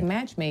it was like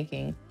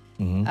matchmaking,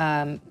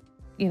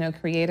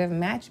 creative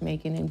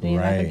matchmaking, and being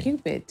like a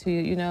Cupid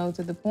to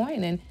the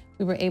point. And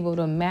we were able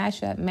to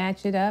match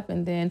it up,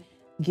 and then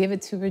give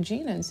it to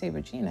Regina and say,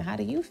 Regina, how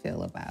do you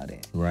feel about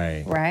it?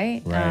 Right.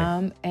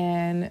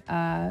 And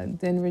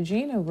then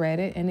Regina read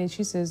it, and then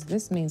she says,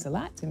 this means a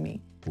lot to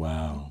me.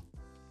 Wow.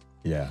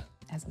 Yeah.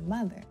 As a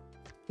mother,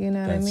 you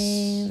know what I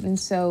mean? And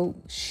so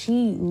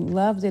she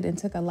loved it and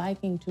took a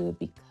liking to it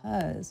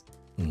because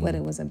what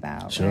it was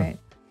about, right?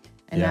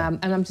 And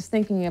I'm just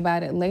thinking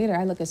about it later.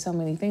 I look at so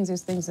many things.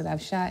 There's things that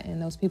I've shot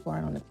and those people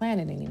aren't on the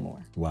planet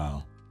anymore.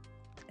 Wow.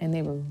 And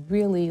they were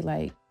really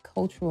like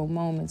cultural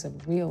moments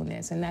of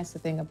realness. And that's the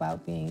thing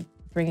about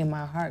bringing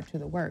my heart to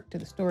the work, to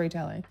the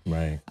storytelling.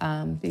 Right.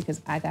 Because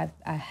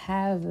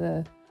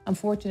I'm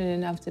fortunate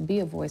enough to be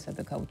a voice of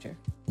the culture.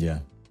 Yeah.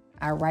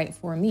 I write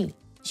for me.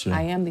 Sure.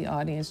 I am the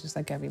audience just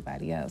like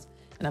everybody else.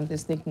 And I'm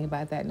just thinking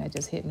about that, and that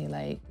just hit me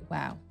like,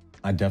 wow.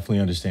 I definitely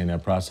understand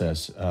that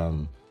process,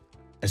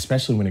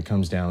 especially when it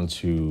comes down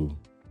to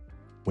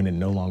when it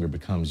no longer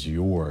becomes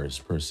yours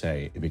per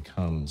se, it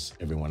becomes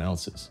everyone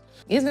else's.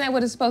 Isn't that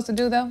what it's supposed to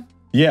do though?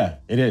 Yeah,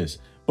 it is.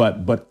 But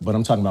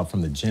I'm talking about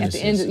from the genesis.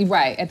 At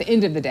the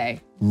end of the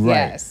day. Right.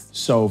 Yes.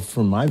 So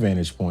from my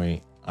vantage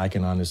point, I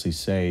can honestly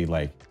say,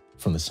 like,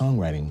 from the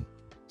songwriting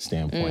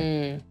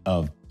standpoint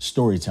of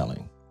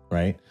storytelling,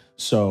 right?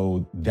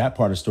 So that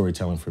part of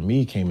storytelling for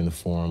me came in the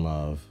form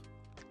of,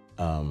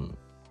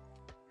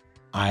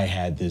 I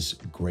had this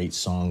great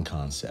song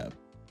concept,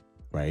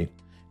 right?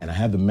 And I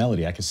have the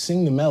melody. I can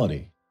sing the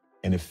melody,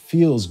 and it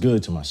feels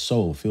good to my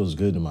soul, feels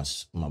good to my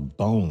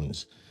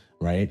bones,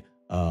 right?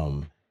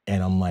 And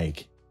I'm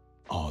like,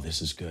 oh,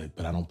 this is good,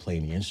 but I don't play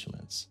any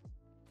instruments.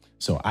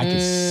 So I can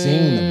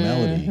sing the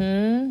melody,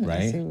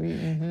 right?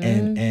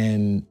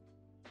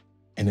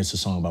 And it's a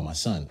song about my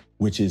son,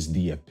 which is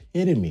the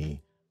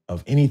epitome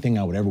of anything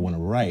I would ever want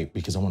to write,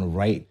 because I want to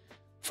write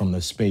from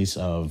the space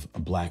of a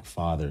Black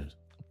father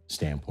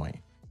standpoint,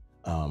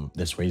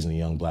 that's raising a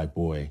young Black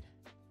boy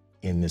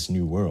in this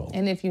new world.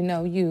 And if you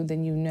know you,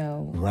 then you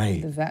know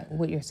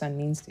what your son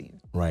means to you.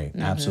 Right,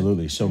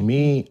 absolutely. So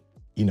me,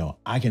 you know,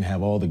 I can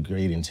have all the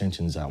great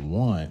intentions I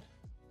want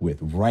with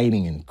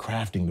writing and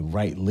crafting the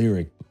right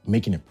lyric,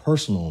 making it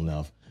personal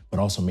enough, but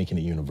also making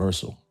it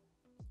universal,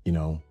 you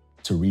know,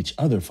 to reach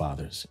other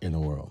fathers in the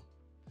world.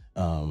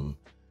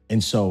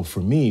 And so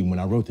for me, when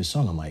I wrote this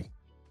song, I'm like,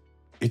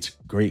 it's a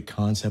great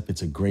concept,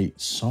 it's a great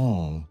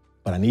song,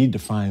 but I needed to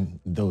find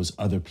those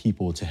other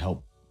people to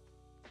help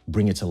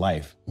bring it to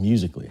life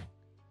musically.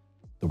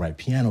 The right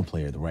piano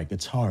player, the right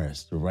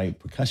guitarist, the right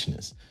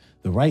percussionist,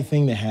 the right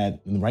thing that had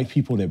the right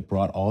people that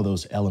brought all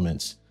those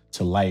elements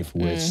to life,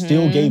 where it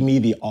still gave me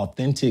the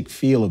authentic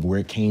feel of where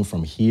it came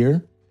from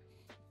here.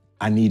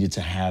 I needed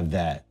to have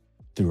that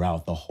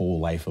throughout the whole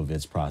life of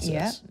its process.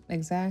 Yeah,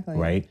 exactly.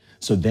 Right?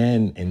 So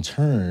then in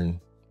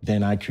turn,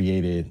 then I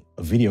created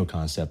a video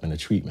concept and a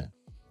treatment.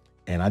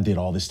 And I did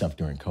all this stuff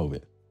during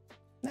COVID.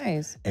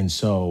 Nice. And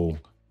so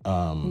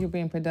you're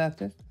being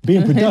productive.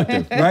 Being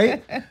productive,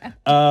 right?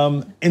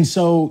 And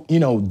so, you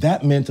know,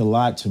 that meant a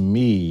lot to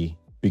me,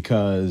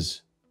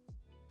 because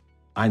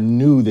I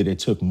knew that it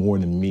took more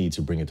than me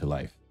to bring it to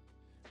life.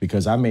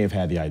 Because I may have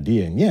had the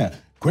idea, and yeah,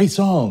 great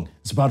song.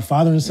 It's about a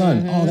father and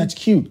son. Oh, that's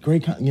cute.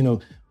 Great, you know,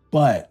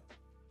 but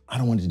I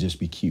don't want it to just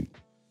be cute.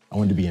 I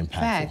want it to be impactful.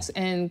 Facts.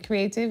 And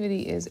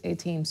creativity is a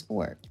team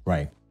sport.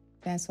 Right.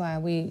 That's why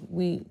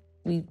we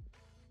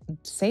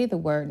say the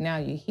word now.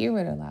 You hear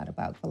it a lot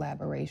about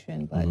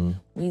collaboration, but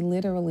we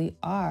literally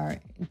are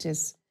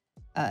just,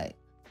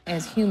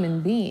 as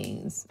human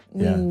beings,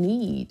 we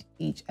need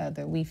each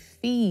other. We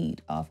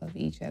feed off of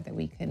each other.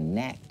 We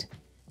connect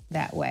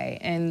that way.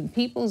 And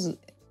people's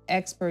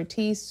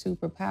expertise,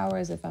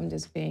 superpowers, if I'm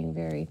just being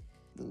very,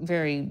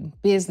 very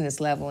business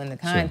level in the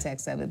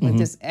context of it, but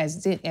just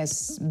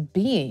as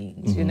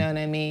beings, you know what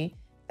I mean?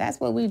 That's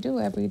what we do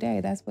every day.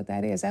 That's what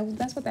that is.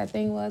 That's what that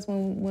thing was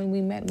when we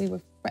met. We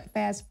were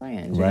fast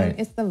friends. You know?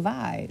 It's the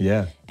vibe.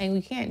 Yeah. And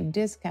we can't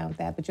discount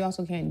that, but you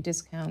also can't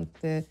discount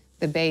the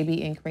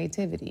baby in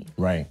creativity.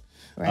 Right.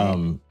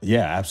 Right.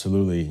 Yeah,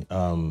 absolutely.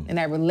 And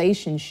that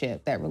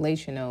relationship, that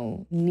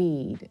relational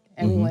need.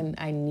 Everyone,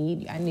 I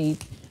need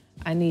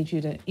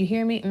you to. You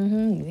hear me?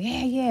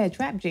 Yeah.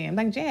 Trap jam,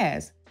 like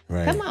jazz.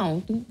 Right. Come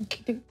on.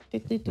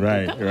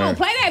 Right. Come on,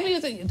 play that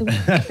music.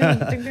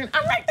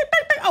 All right.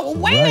 Oh,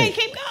 wait,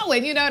 keep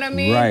going. You know what I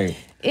mean? Right.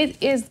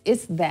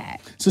 It's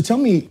that. So tell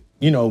me,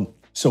 you know,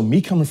 so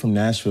me coming from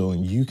Nashville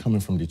and you coming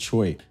from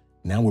Detroit,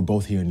 now we're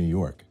both here in New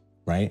York,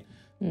 right?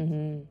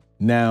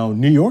 Now,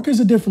 New York is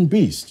a different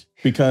beast,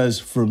 because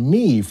for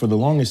me, for the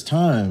longest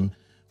time,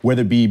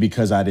 whether it be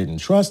because I didn't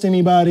trust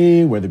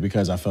anybody, whether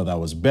because I felt I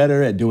was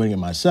better at doing it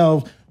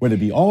myself, whether it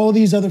be all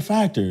these other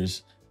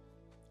factors,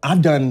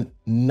 I've done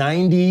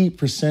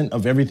 90%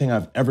 of everything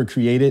I've ever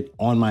created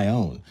on my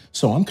own.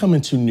 So I'm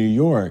coming to New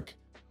York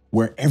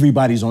where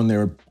everybody's on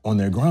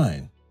their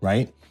grind,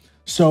 right?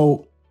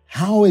 So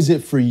how is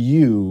it for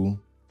you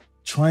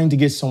trying to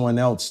get someone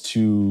else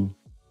to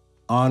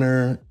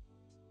honor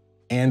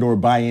and or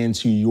buy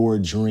into your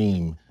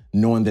dream,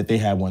 knowing that they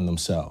have one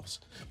themselves?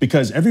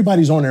 Because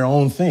everybody's on their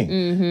own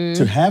thing.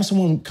 To have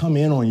someone come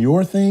in on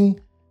your thing,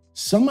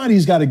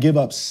 somebody's got to give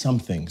up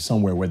something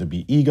somewhere, whether it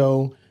be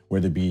ego,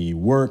 whether it be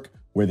work,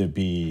 whether it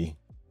be,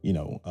 you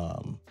know,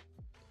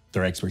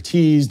 their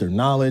expertise, their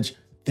knowledge.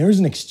 There's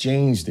an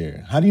exchange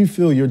there. How do you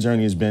feel your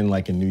journey has been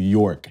like in New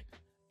York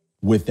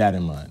with that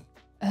in mind?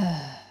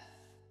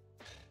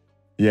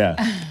 Yeah,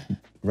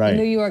 right.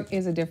 New York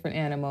is a different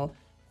animal.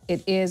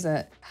 It is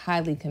a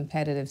highly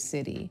competitive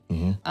city.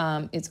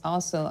 It's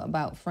also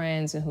about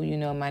friends and who you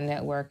know in my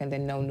network, and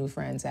then no new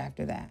friends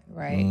after that,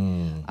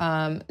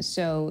 right?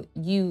 So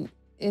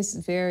it's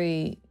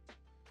very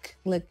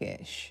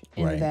cliquish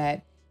in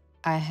that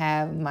I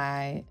have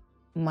my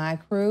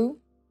crew.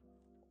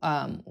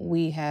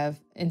 We have,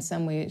 in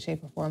some way,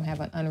 shape, or form, have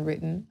an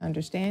unwritten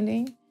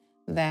understanding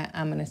that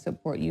I'm going to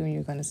support you and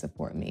you're going to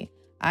support me.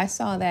 I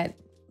saw that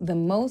the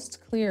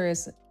most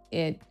clearest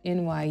at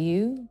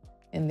NYU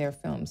in their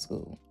film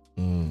school.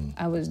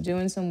 I was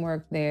doing some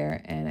work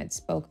there and I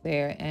spoke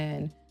there,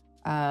 and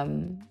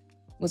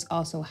was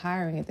also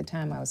hiring at the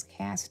time. I was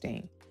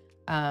casting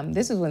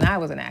This is when I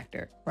was an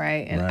actor,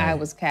 right? And Right. I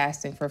was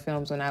casting for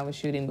films when I was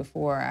shooting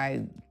before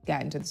I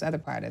got into this other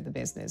part of the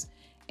business.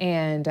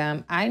 And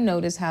I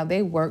noticed how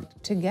they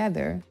worked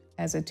together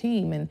as a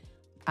team. And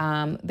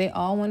they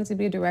all wanted to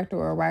be a director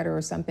or a writer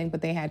or something,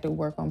 but they had to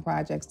work on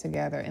projects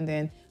together. And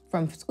then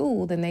from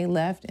school, then they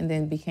left and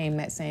then became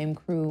that same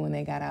crew when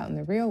they got out in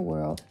the real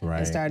world Right.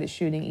 and started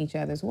shooting each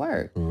other's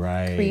work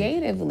Right.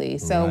 creatively.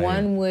 So Right.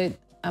 one would,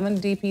 I'm gonna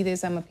DP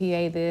this, I'm gonna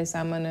PA this,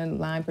 I'm gonna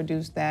line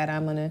produce that,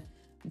 I'm gonna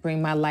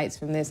bring my lights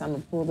from this, I'm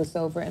gonna pull this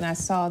over. And I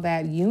saw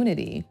that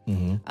unity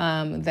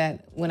that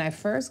when I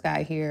first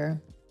got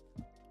here,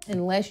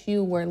 unless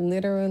you were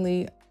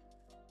literally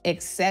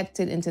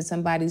accepted into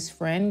somebody's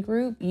friend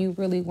group, you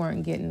really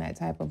weren't getting that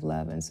type of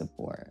love and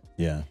support.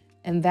 Yeah.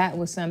 And that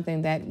was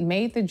something that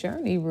made the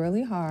journey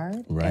really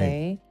hard.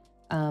 Right.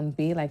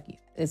 B, like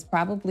it's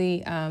probably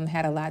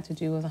had a lot to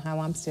do with how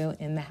I'm still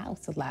in the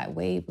house a lot,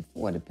 way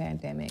before the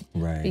pandemic.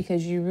 Right.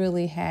 Because you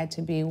really had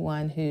to be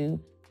one who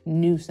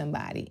knew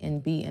somebody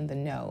and be in the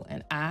know.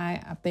 And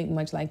I think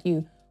much like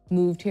you,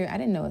 moved here. I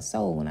didn't know a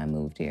soul when I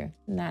moved here.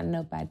 Not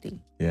nobody.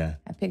 Yeah.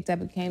 I picked up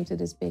and came to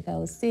this big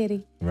old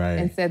city Right.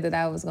 and said that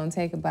I was going to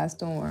take it by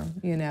storm,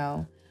 you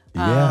know.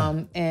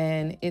 Yeah.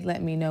 And it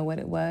let me know what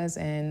it was.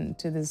 And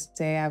to this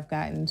day, I've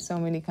gotten so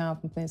many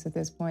compliments at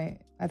this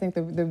point. I think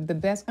the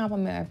best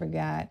compliment I ever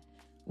got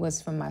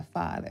was from my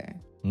father,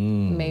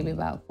 maybe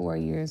about 4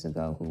 years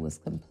ago, who was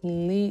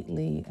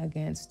completely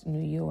against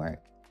New York,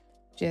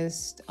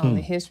 just on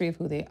the history of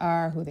who they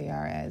are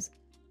as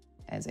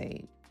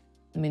a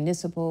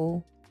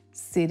municipal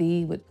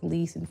city with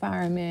police and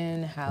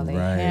firemen, how they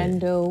Right.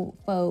 handle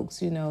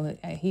folks, you know,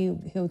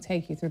 he'll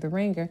take you through the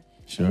ringer.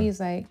 Sure. And he's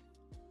like,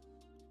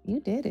 you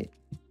did it.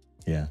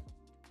 Yeah.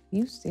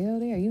 You still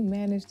there. You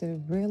managed to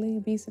really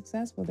be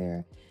successful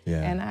there.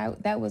 Yeah. And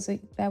that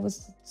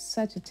was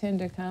such a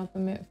tender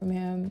compliment from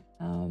him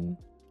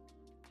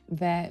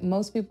that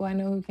most people I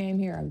know who came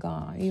here are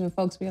gone. Even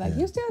folks be like,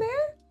 you still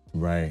there?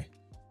 Right.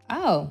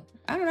 Oh,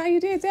 I don't know how you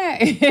did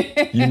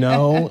that. You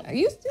know,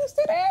 you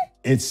still there?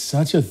 it's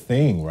such a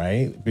thing,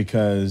 right?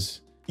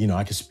 Because, you know,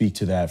 I could speak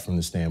to that from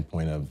the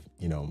standpoint of,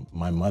 you know,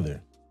 my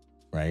mother,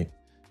 right?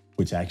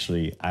 Which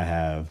actually I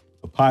have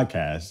a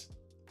podcast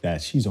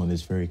that she's on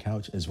this very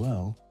couch as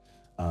well,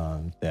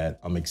 that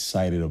I'm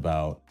excited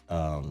about,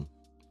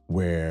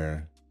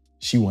 where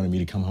she wanted me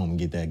to come home and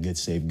get that good,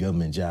 safe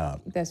government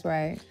job. That's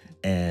right.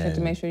 And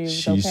to make sure you was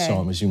she okay.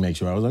 saw me, she made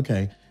sure I was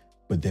okay.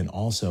 But then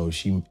also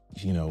she,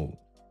 you know,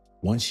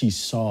 once she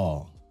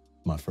saw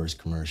my first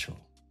commercial,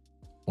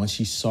 once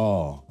she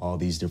saw all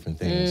these different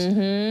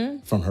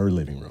things from her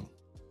living room,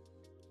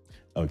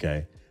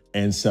 okay?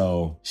 And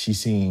so she's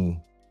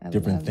seeing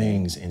different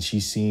things and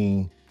she's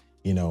seeing,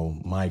 you know,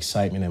 my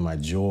excitement and my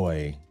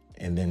joy.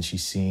 And then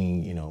she's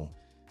seeing, you know,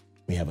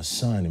 we have a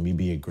son and we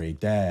be a great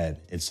dad.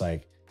 It's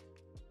like,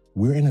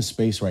 we're in a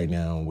space right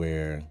now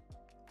where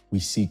we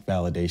seek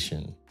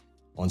validation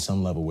on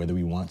some level, whether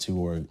we want to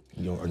or,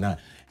 you know, or not.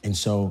 And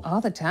so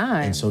all the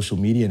time. and social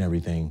media and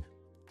everything,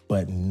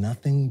 but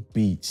nothing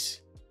beats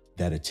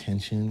that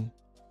attention,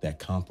 that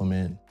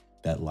compliment,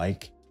 that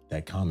like,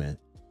 that comment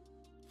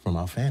from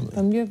our family.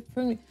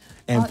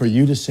 And for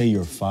you to say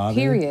your father,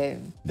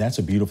 period. That's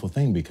a beautiful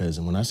thing, because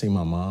when I say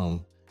my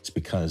mom, it's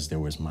because there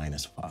was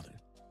minus father.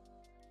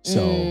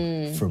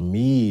 So for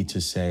me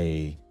to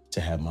say,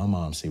 to have my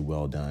mom say,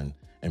 well done,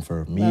 and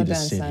for me Well to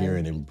done, sit son. here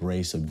and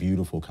embrace a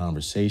beautiful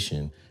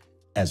conversation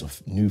as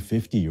a new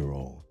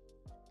 50-year-old,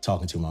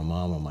 talking to my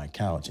mom on my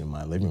couch in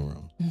my living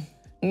room,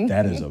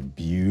 that is a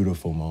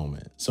beautiful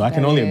moment. So I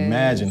can only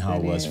imagine how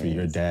it was for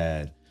your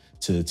dad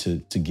to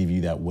give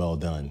you that well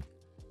done.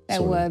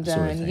 That well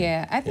done, thing.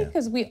 yeah. I think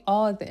because we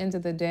all, at the end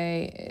of the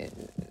day,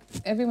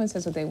 everyone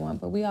says what they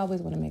want, but we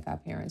always want to make our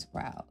parents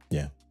proud.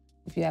 Yeah.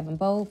 If you have them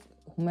both,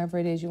 whomever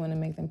it is, you want to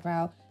make them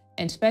proud.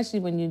 And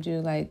especially when you do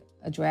like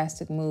a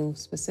drastic move,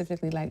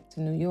 specifically like to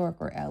New York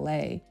or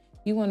LA,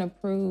 you want to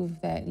prove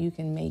that you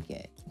can make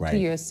it to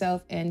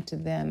yourself and to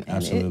them. And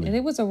Absolutely.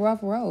 it was a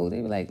rough road.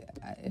 They were like,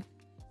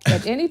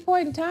 at any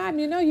point in time,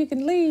 you know, you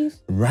can leave.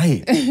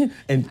 Right.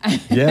 And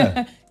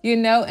yeah. You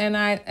know, and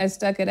I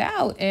stuck it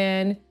out.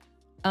 And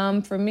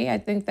for me, I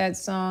think that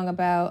song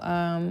about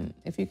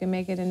if you can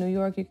make it in New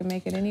York, you can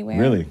make it anywhere.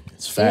 Really?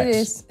 It's facts. It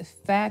is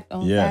fact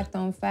on fact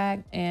on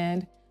fact.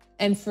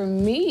 And for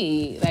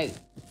me, like,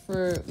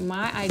 for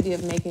my idea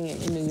of making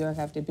it in New York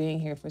after being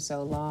here for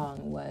so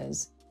long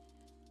was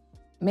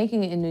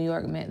making it in New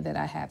York meant that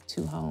I have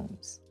two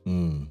homes.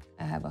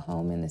 I have a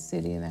home in the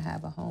city and I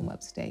have a home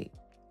upstate.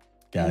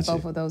 Gotcha. And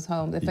both of those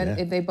homes,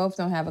 if they both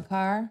don't have a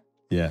car,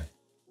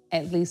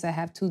 at least I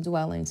have two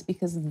dwellings,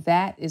 because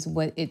that is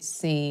what it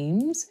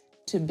seems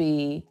to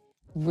be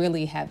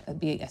really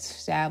be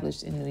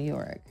established in New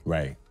York.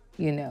 Right.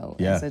 You know,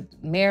 as a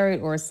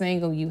married or a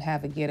single, you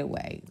have a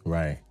getaway.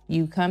 Right.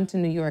 You come to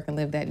New York and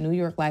live that New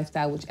York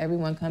lifestyle, which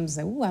everyone comes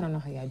and say, ooh, I don't know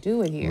how y'all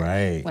do it here.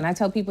 Right. When I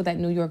tell people that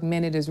New York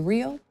minute is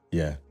real,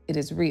 it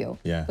is real.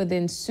 Yeah. But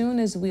then soon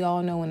as we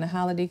all know when the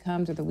holiday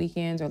comes or the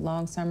weekends or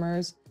long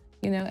summers,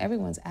 you know,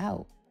 everyone's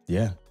out.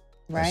 Yeah.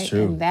 right?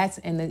 That's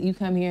true. And then you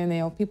come here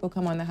and people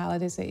come on the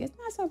holiday and say, it's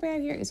not so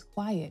bad here, it's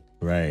quiet.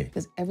 Right.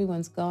 Because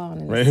everyone's gone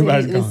and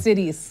Everybody's the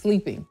city is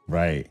sleeping.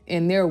 Right.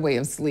 In their way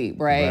of sleep,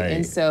 right?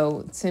 And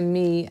so to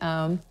me,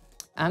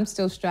 I'm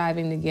still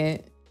striving to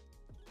get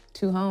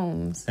 2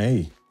 homes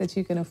that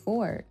you can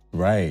afford.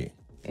 Right.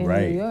 In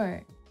New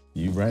York.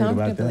 You're right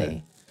about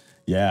that.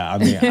 Yeah, I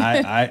mean,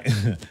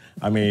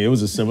 I mean, it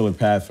was a similar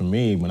path for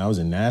me when I was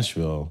in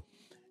Nashville,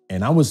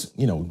 and I was,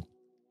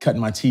 cutting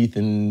my teeth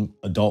in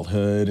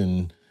adulthood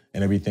and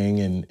everything,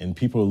 and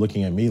people were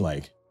looking at me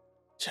like,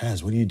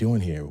 Chaz, what are you doing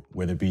here?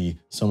 Whether it be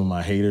some of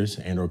my haters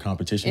and or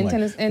competition, in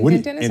Tennessee?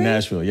 In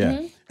Nashville, yeah.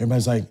 Mm-hmm.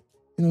 Everybody's like,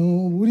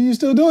 what are you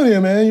still doing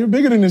here, man? You're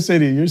bigger than the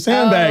city. You're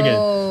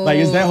sandbagging. Like,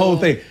 it's that whole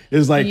thing.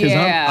 It's like, because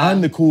I'm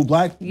the cool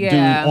black dude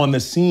on the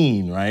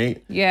scene,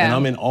 right? Yeah. And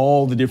I'm in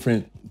all the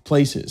different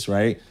places,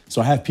 right?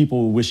 So I have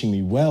people wishing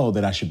me well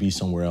that I should be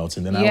somewhere else,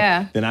 and then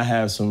I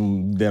have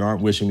some that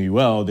aren't wishing me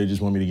well. They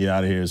just want me to get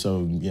out of here. So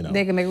we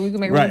can make room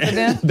for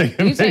them.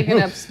 You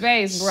taking up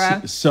space,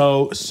 bruh.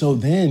 So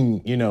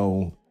then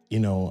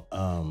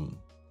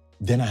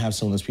then I have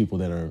some of those people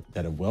that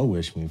have well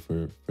wished me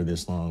for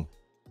this long.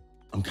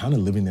 I'm kind of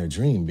living their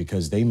dream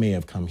because they may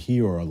have come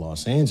here or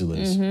Los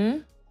Angeles.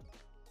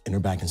 And they're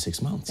back in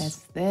 6 months.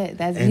 That's it.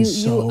 That's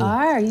That's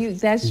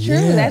true.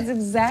 Yeah. That's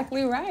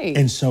exactly right.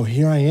 And so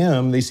here I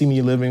am. They see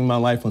me living my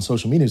life on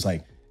social media. It's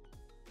like,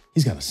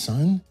 he's got a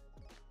son.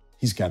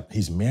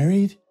 He's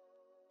married.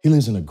 He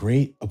lives in a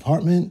great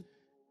apartment.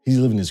 He's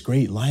living this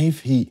great life.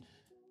 He's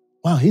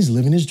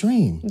living his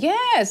dream.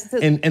 Yes.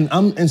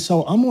 And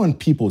so I'm on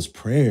people's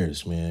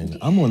prayers, man. Yes.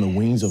 I'm on the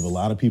wings of a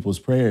lot of people's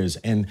prayers,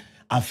 and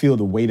I feel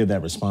the weight of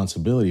that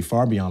responsibility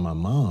far beyond my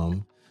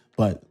mom.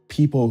 But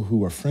people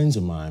who are friends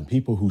of mine,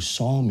 people who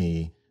saw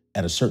me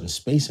at a certain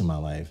space in my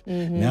life,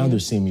 now they're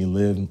seeing me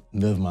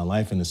live my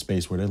life in a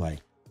space where they're like,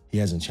 he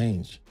hasn't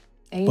changed,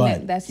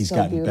 but he's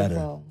gotten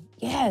better.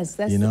 Yes,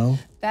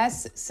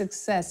 that's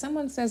success.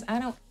 Someone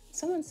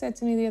said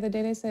to me the other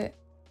day, they said,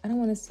 I don't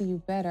want to see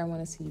you better, I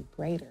want to see you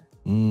greater.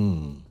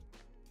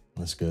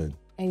 That's good.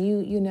 And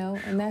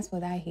and that's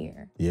what I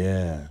hear.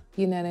 Yeah.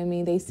 You know what I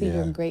mean? They see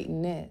your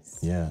greatness.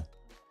 Yeah.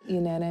 You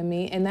know what I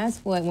mean? And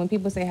that's when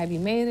people say, have you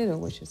made it? Or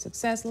what your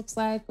success looks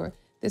like? Or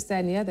this,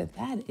 that, and the other.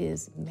 That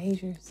is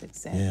major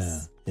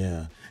success.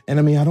 Yeah. And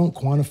I mean, I don't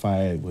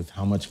quantify it with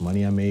how much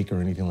money I make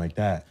or anything like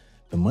that.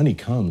 The money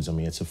comes. I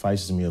mean, it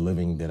suffices me a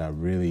living that I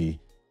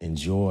really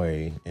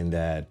enjoy and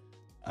that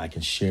I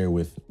can share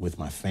with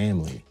my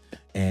family.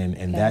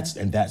 And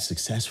that's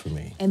success for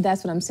me. And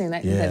that's what I'm saying.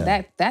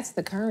 That's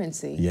the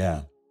currency.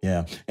 Yeah.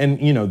 And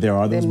there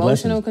are those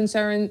emotional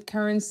blessings.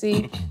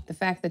 currency, the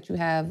fact that you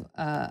have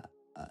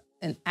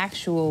an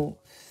actual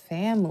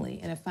family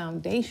and a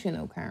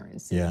foundational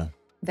currency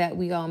that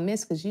we all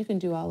miss, because you can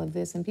do all of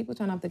this and people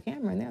turn off the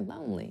camera and they're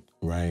lonely.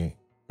 Right.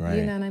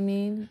 You know what I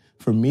mean?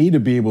 For me to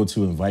be able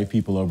to invite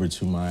people over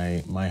to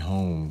my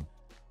home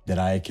that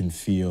I can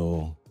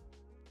feel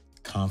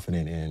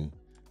confident in,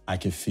 I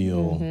can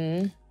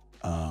feel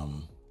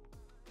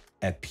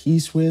at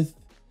peace with,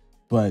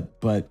 but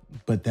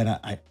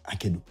that I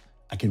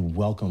could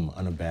welcome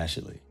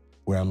unabashedly,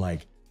 where I'm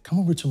like, come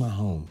over to my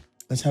home.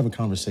 Let's have a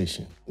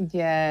conversation.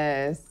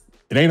 Yes.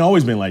 It ain't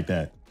always been like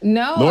that.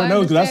 No, Lord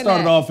knows, because I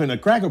started off in a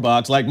cracker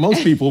box like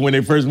most people when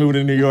they first moved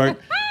to New York,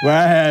 where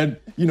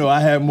I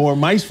had more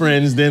mice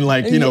friends than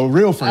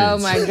real friends. Oh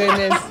my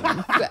goodness.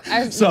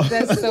 That's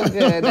so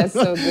good. That's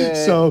so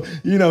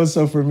good.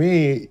 So for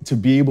me to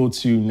be able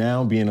to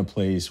now be in a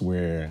place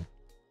where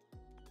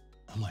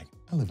I'm like,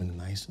 I live in a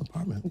nice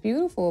apartment.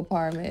 Beautiful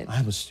apartment. I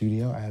have a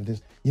studio. I have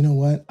this. You know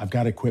what? I've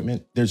got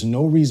equipment. There's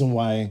no reason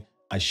why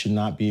I should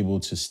not be able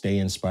to stay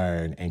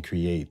inspired and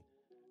create,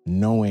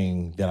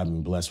 knowing that I've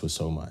been blessed with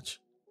so much.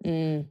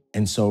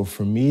 And so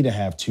for me to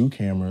have 2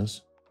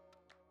 cameras,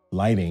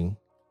 lighting,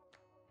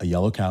 a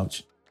yellow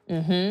couch,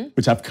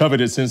 which I've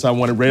coveted since I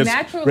wanted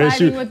natural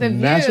lighting with a view.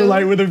 Natural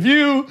light with a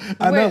view.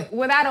 I know.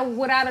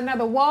 Without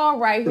another wall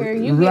right here,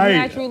 you get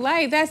natural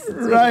light. That's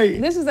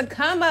right. This is a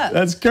come up.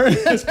 That's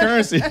currency. It's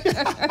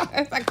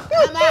a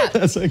come up.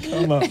 That's a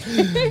come up.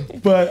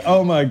 But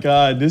oh my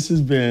God, this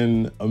has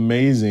been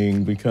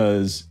amazing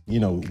because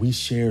we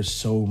share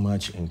so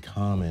much in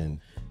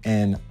common,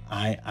 and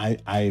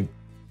I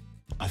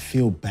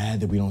feel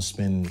bad that we don't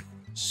spend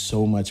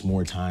so much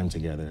more time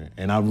together,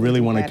 and I really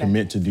want to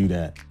commit to do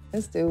that.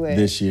 Let's do it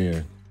this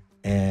year.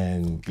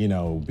 And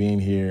being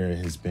here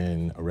has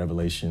been a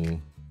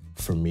revelation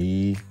for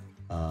me.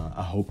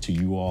 I hope to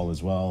you all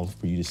as well,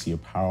 for you to see a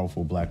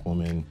powerful Black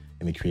woman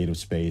in the creative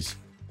space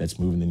that's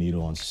moving the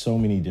needle on so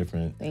many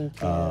different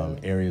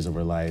areas of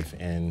her life,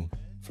 and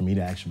for me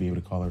to actually be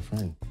able to call her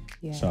friend.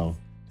 Yes. So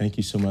thank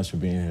you so much for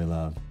being here,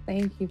 love.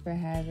 Thank you for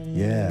having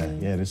me.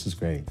 Yeah, this is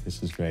great.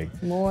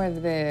 More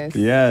of this.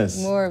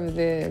 Yes. More of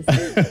this.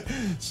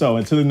 So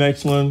until the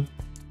next one,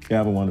 you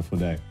have a wonderful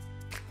day.